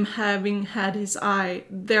them having had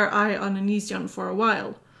their eye on Onision for a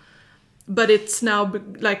while. But it's now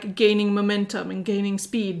like gaining momentum and gaining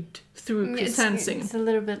speed through Chris Hansen. It's a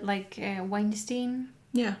little bit like Weinstein.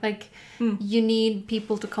 Yeah. Like, you need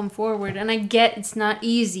people to come forward. And I get it's not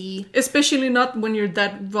easy. Especially not when you're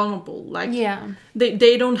that vulnerable. Like,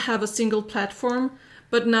 they don't have a single platform.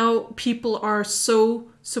 But now people are so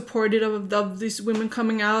supportive of these women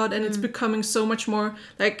coming out, and it's becoming so much more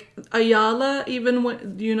like Ayala, even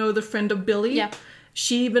when, you know, the friend of Billy,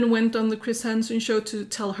 she even went on the Chris Hansen show to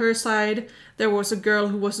tell her side. There was a girl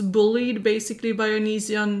who was bullied basically by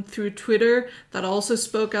Onision through Twitter that also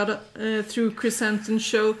spoke out through Chris Hansen's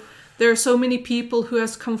show. There are so many people who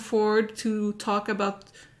has come forward to talk about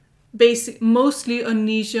mostly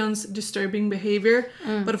Onision's disturbing behavior,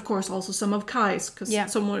 but of course also some of Kai's, because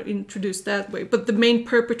someone introduced that way. But the main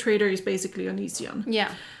perpetrator is basically Onision.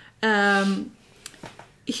 Yeah.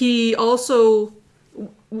 He also,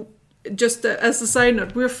 just as a side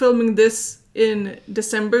note, we're filming this in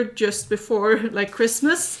December, just before like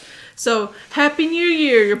Christmas. So Happy New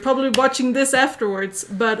Year! You're probably watching this afterwards.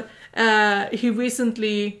 But he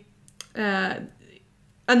recently,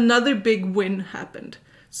 another big win happened.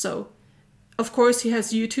 So, of course, he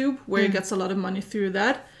has YouTube, where he gets a lot of money through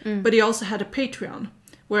that. But he also had a Patreon,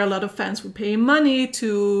 where a lot of fans would pay him money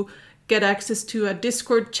to get access to a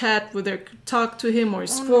Discord chat where they could talk to him, or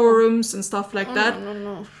his forums and stuff like that.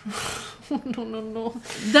 No.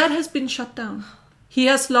 That has been shut down. He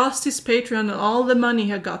has lost his Patreon and all the money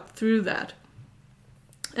he got through that.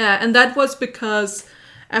 And that was because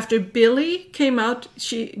after Billy came out,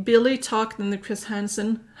 Billy talked in the Chris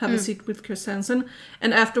Hansen, Have a Seat with Chris Hansen,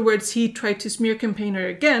 and afterwards he tried to smear campaign her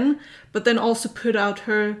again, but then also put out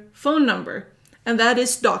her phone number. And that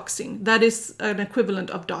is doxing. That is an equivalent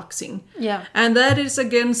of doxing. Yeah. And that is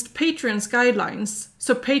against Patreon's guidelines.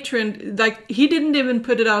 So Patreon, like, he didn't even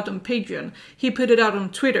put it out on Patreon. He put it out on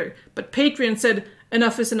Twitter. But Patreon said,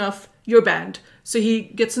 enough is enough, you're banned. So he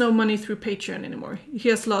gets no money through Patreon anymore. He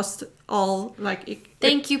has lost all, like...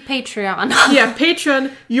 Thank you, Patreon. Yeah,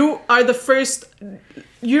 Patreon, you are the first...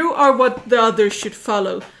 You are what the others should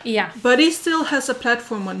follow. Yeah. But he still has a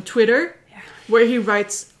platform on Twitter where he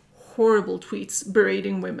writes horrible tweets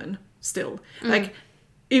berating women still. Like,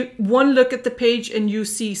 if one look at the page and you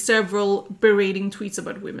see several berating tweets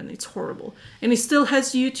about women, it's horrible. And he still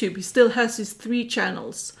has YouTube. He still has his 3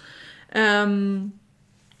 channels. But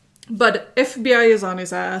FBI is on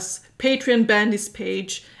his ass. Patreon banned his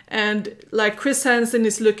page. And like Chris Hansen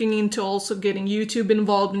is looking into also getting YouTube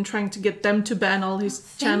involved and trying to get them to ban all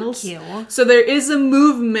his channels. Thank you. So there is a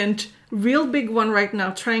movement, real big one right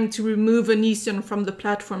now, trying to remove Onision from the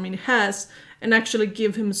platform he has and actually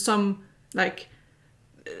give him some like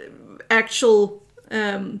actual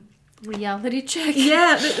reality check.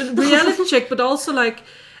 Yeah, reality check, but also like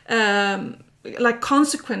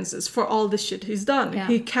consequences for all the shit he's done. Yeah.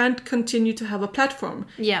 He can't continue to have a platform.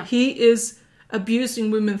 Yeah. He is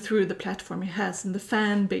abusing women through the platform he has and the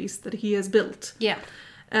fan base that he has built. Yeah.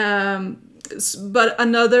 But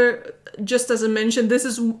another, just as I mentioned, this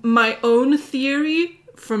is my own theory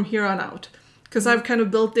from here on out. Because I've kind of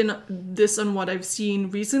built in this on what I've seen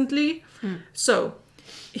recently. So,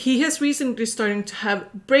 he has recently starting to have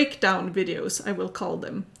breakdown videos, I will call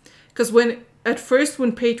them. Because at first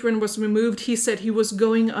when Patreon was removed, he said he was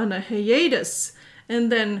going on a hiatus. And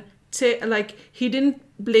then, he didn't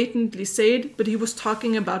blatantly say it, but he was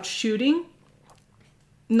talking about shooting.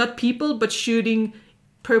 Not people, but shooting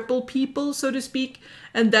purple people, so to speak.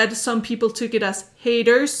 And that some people took it as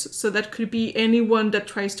haters. So that could be anyone that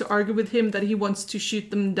tries to argue with him that he wants to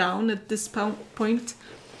shoot them down at this point.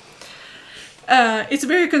 It's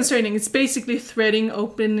very concerning. It's basically threatening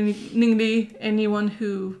openly anyone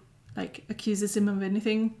who accuses him of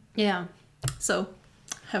anything. Yeah. So,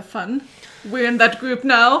 have fun. We're in that group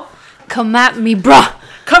now. Come at me, bruh.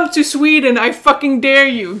 Come to Sweden, I fucking dare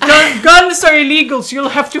you. Guns are illegal, so you'll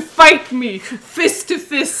have to fight me. Fist to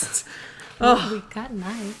fist. Oh. We got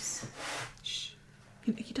knives. Shh.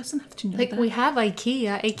 He doesn't have to know that. We have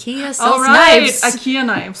IKEA. IKEA sells right. knives. IKEA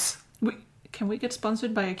knives. Can we get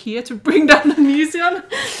sponsored by IKEA to bring down Onision?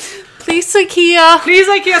 Please, IKEA. Please,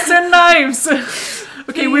 IKEA, send knives.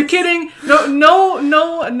 Okay, we're kidding. No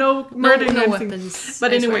murdering no anything. Weapons.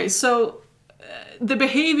 But anyway, so the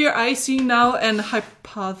behavior I see now and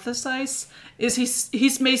hypothesize is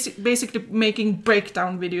he's basically making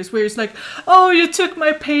breakdown videos where he's like, oh, you took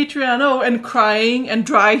my Patreon, and crying and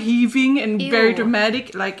dry heaving and very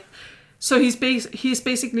dramatic. So he's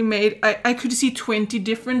basically made, I could see 20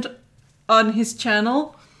 different on his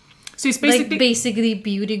channel. So he's basically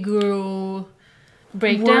beauty guru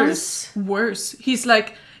breakdowns. Worse. He's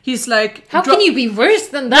like how can you be worse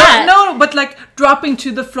than that? No, but dropping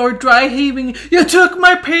to the floor, dry heaving, you took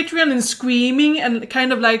my Patreon, and screaming and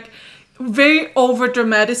kind of very over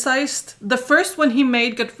dramatized. The first one he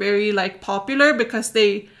made got very popular because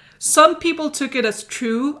some people took it as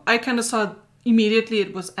true. I kind of saw immediately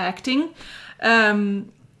it was acting.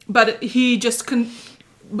 But he just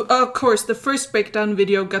of course, the first breakdown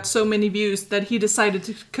video got so many views that he decided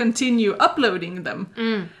to continue uploading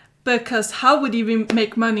them. Because how would you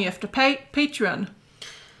make money after Patreon?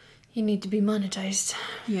 You need to be monetized.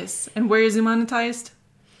 Yes. And where is he monetized?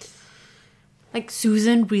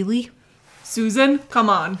 Susan, really? Susan? Come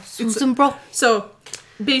on. Susan, bro. So,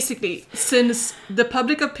 basically, since the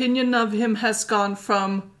public opinion of him has gone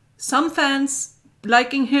from some fans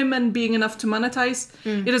liking him and being enough to monetize.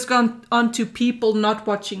 It has gone on to people not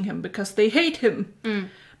watching him because they hate him.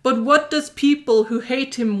 But what does people who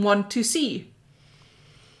hate him want to see?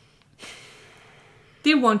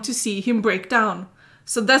 They want to see him break down.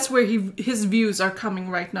 So that's where his views are coming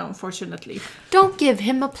right now, unfortunately. Don't give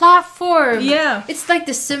him a platform. Yeah. It's like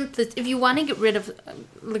the simplest. If you want to get rid of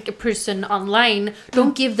like a person online,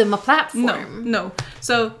 don't give them a platform. No.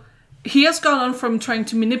 So he has gone on from trying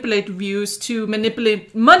to manipulate views to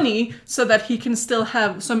manipulate money so that he can still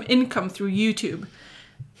have some income through YouTube.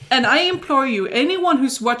 And I implore you, anyone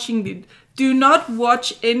who's watching it, do not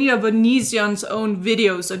watch any of Onision's own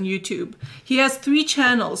videos on YouTube. He has 3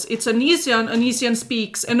 channels. It's Onision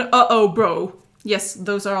Speaks, and Uh-Oh Bro. Yes,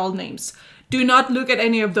 those are all names. Do not look at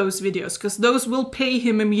any of those videos, because those will pay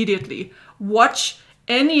him immediately. Watch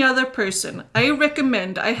any other person. I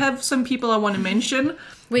recommend, I have some people I want to mention.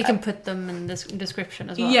 We can put them in this description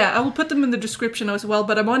as well. Yeah, I will put them in the description as well,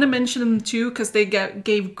 but I want to mention them too, because they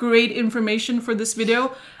gave great information for this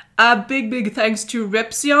video. A big thanks to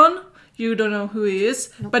Repzion. You don't know who he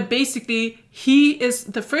is, but basically he is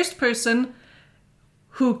the first person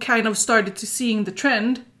who kind of started to seeing the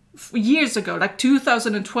trend years ago, like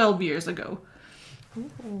 2012 years ago.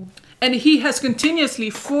 Ooh. And he has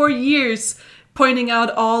continuously 4 years pointing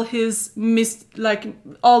out all his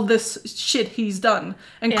all this shit he's done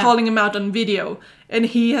and calling him out on video. And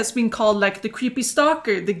he has been called like the creepy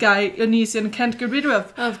stalker, the guy Onision can't get rid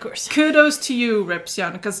of. Of course. Kudos to you,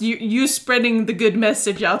 Repzion, because you spreading the good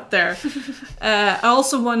message out there. I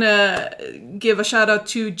also want to give a shout out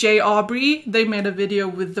to Jay Aubrey. They made a video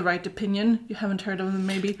with The Right Opinion. You haven't heard of them,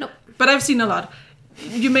 maybe? Nope. But I've seen a lot.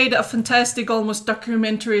 You made a fantastic, almost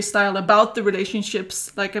documentary style about the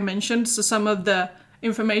relationships, like I mentioned. So some of the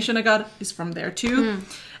information I got is from there too.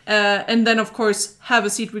 And then, of course, Have a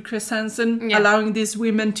Seat with Chris Hansen, allowing these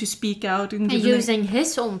women to speak out. And using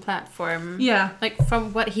his own platform. Yeah. Like,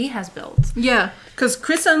 from what he has built. Yeah, because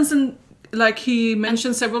Chris Hansen, like he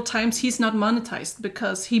mentioned several times, he's not monetized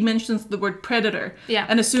because he mentions the word predator. Yeah.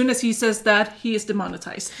 And as soon as he says that, he is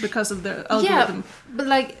demonetized because of the algorithm. Yeah, but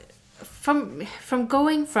like, from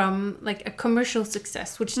going from, like, a commercial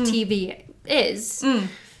success, which TV is,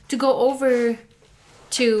 to go over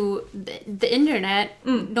to the internet,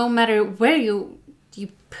 no matter where you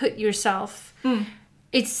put yourself,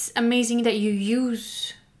 it's amazing that you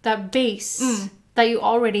use that base that you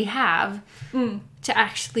already have to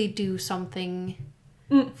actually do something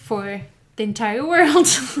for the entire world.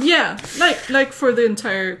 Yeah, like for the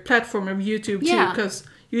entire platform of YouTube too, because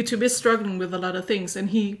YouTube is struggling with a lot of things, and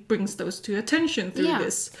he brings those to attention through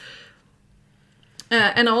this.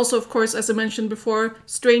 And also, of course, as I mentioned before,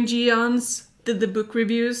 Strange Eons did the book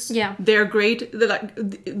reviews. Yeah. They're great.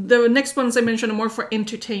 The next ones I mentioned are more for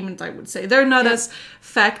entertainment, I would say. They're not as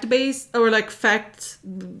fact-based or like fact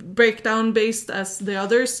breakdown-based as the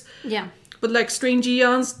others. Yeah. But like Strange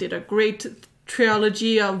Eons did a great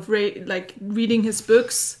trilogy of reading his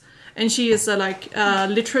books. And she is a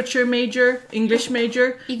literature major, English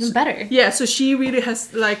major. Even better. Yeah, so she really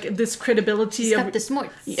has like this credibility. She's got the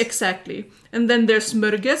smarts. Exactly. And then there's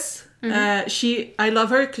Murges. I love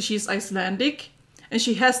her because she's Icelandic, and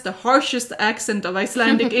she has the harshest accent of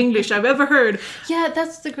Icelandic English I've ever heard. Yeah,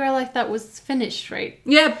 that's the girl I thought was Finnish, right?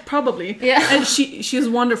 Yeah, probably. Yeah, and she's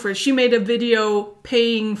wonderful. She made a video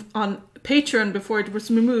paying on Patreon before it was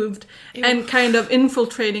removed, and kind of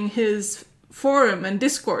infiltrating his forum and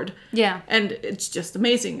Discord. Yeah, and it's just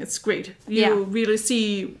amazing. It's great. You really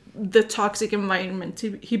see the toxic environment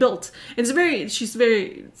he built. She's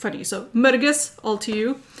very funny. So Murges, all to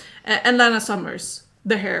you. And Lana Summers,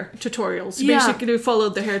 the hair tutorials. Yeah. Basically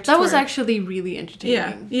followed the hair tutorial. That was actually really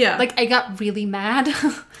entertaining. Yeah. Like, I got really mad.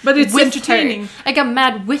 But it's entertaining. Her. I got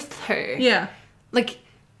mad with her. Yeah. Like,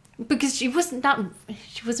 because she wasn't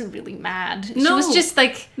really mad. No. She was just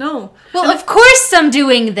like... No. Well, of course I'm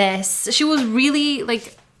doing this. She was really,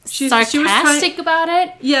 like... sarcastic about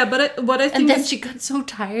it. Yeah, but what I think... And then she got so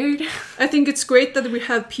tired. I think it's great that we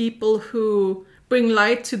have people who... bring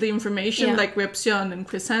light to the information, like Repzion and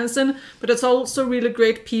Chris Hansen, but it's also really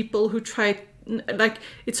great people who try, like,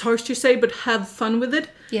 it's harsh to say, but have fun with it.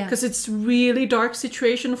 Yeah. Because it's really dark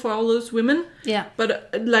situation for all those women. Yeah. But,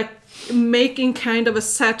 like, making kind of a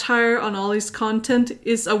satire on all his content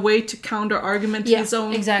is a way to counter-argument his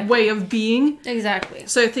own way of being. Exactly.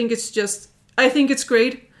 So I think it's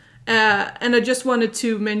great. And I just wanted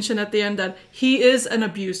to mention at the end that he is an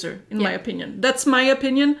abuser, in my opinion. That's my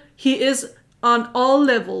opinion. He is... on all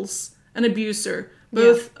levels, an abuser,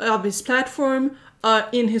 both of his platform,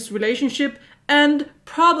 in his relationship, and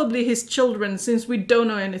probably his children, since we don't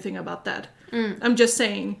know anything about that. I'm just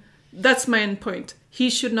saying, That's my end point. He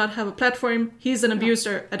should not have a platform. He's an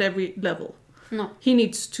abuser at every level. No. He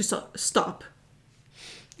needs to stop.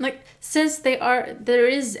 Like, since there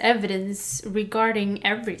is evidence regarding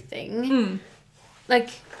everything, like,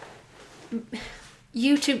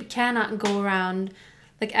 YouTube cannot go around,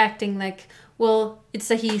 like, acting like, well, it's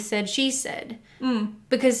a he said, she said.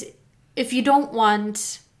 Because if you don't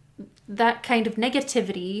want that kind of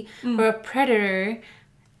negativity or a predator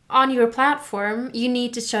on your platform, you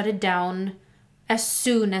need to shut it down as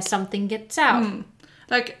soon as something gets out.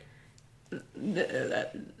 Like,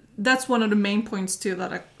 that's one of the main points too,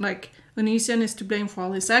 that like Onision is to blame for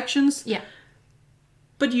all his actions. Yeah.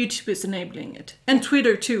 But YouTube is enabling it. And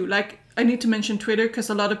Twitter too. Like, I need to mention Twitter because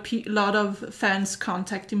a lot of fans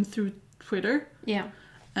contact him through Twitter. Yeah.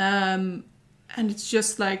 And it's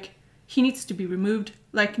just like, he needs to be removed.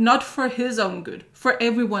 Like, not for his own good, for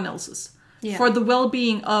everyone else's. Yeah. For the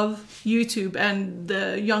well-being of YouTube and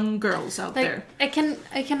the young girls out Like, there. I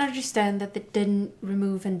can understand that they didn't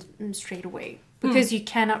remove him straight away. Because you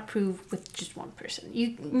cannot prove with just one person.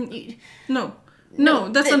 You No,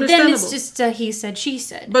 that's understandable. Then it's just he said, she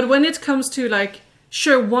said. But when it comes to, like,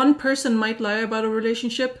 sure, one person might lie about a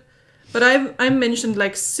relationship, but I've mentioned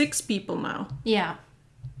like 6 people now. Yeah.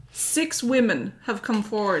 6 women have come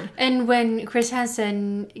forward. And when Chris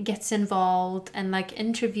Hansen gets involved and like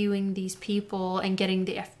interviewing these people and getting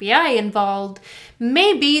the FBI involved,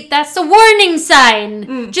 maybe that's a warning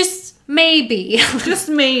sign. Just maybe. Just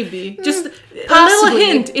maybe. Just a Possibly. little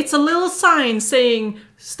hint. It's a little sign saying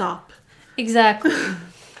stop. Exactly.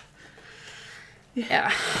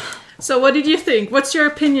 Yeah. So what did you think? What's your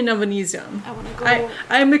opinion of Onision? I want to go.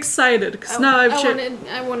 I'm excited because now I've shared.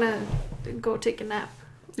 I want to go take a nap.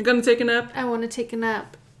 You're gonna take a nap? I want to take a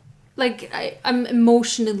nap. Like, I'm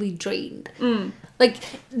emotionally drained. Like,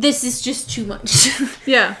 this is just too much.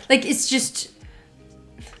 Yeah. Like, it's just,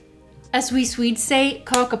 as we Swedes say,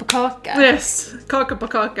 kaka på kaka. Yes. Kaka på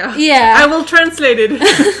kaka. Yeah. I will translate it.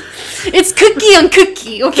 It's cookie on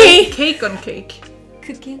cookie, okay? Cake on cake.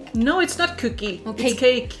 Cookie on No, it's not cookie. Okay. It's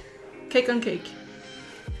cake. Cake on cake.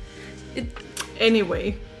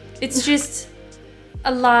 Anyway. It's just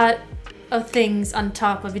a lot of things on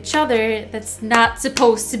top of each other that's not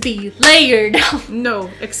supposed to be layered. No,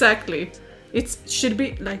 exactly. It should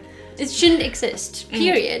be like... It shouldn't exist,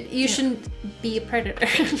 period. You shouldn't be a predator.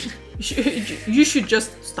 You should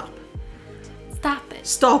just stop. Stop it.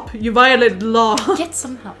 Stop. You violated the law. Get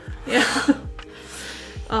some help. Yeah.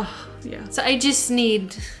 Yeah. So I just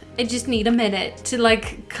need a minute to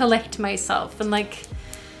like collect myself and like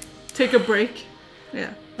Take a break.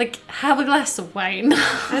 Yeah. like have a glass of wine.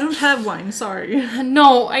 I don't have wine, sorry.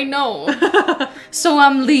 No, I know. So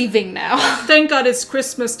I'm leaving now. Thank God it's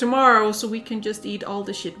Christmas tomorrow, so we can just eat all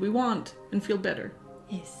the shit we want and feel better.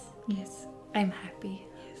 Yes, Yes. I'm happy.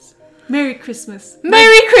 Yes. Merry Christmas.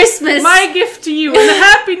 Merry Christmas! My gift to you and a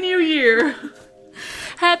Happy New Year.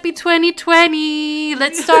 Happy 2020!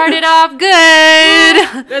 Let's start it off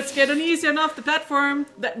good! Let's get Onision off the platform.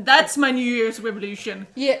 That's my New Year's revolution.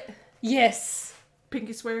 Yeah. Yes.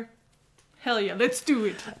 Pinky swear. Hell yeah, let's do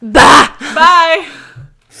it. Bah! Bye.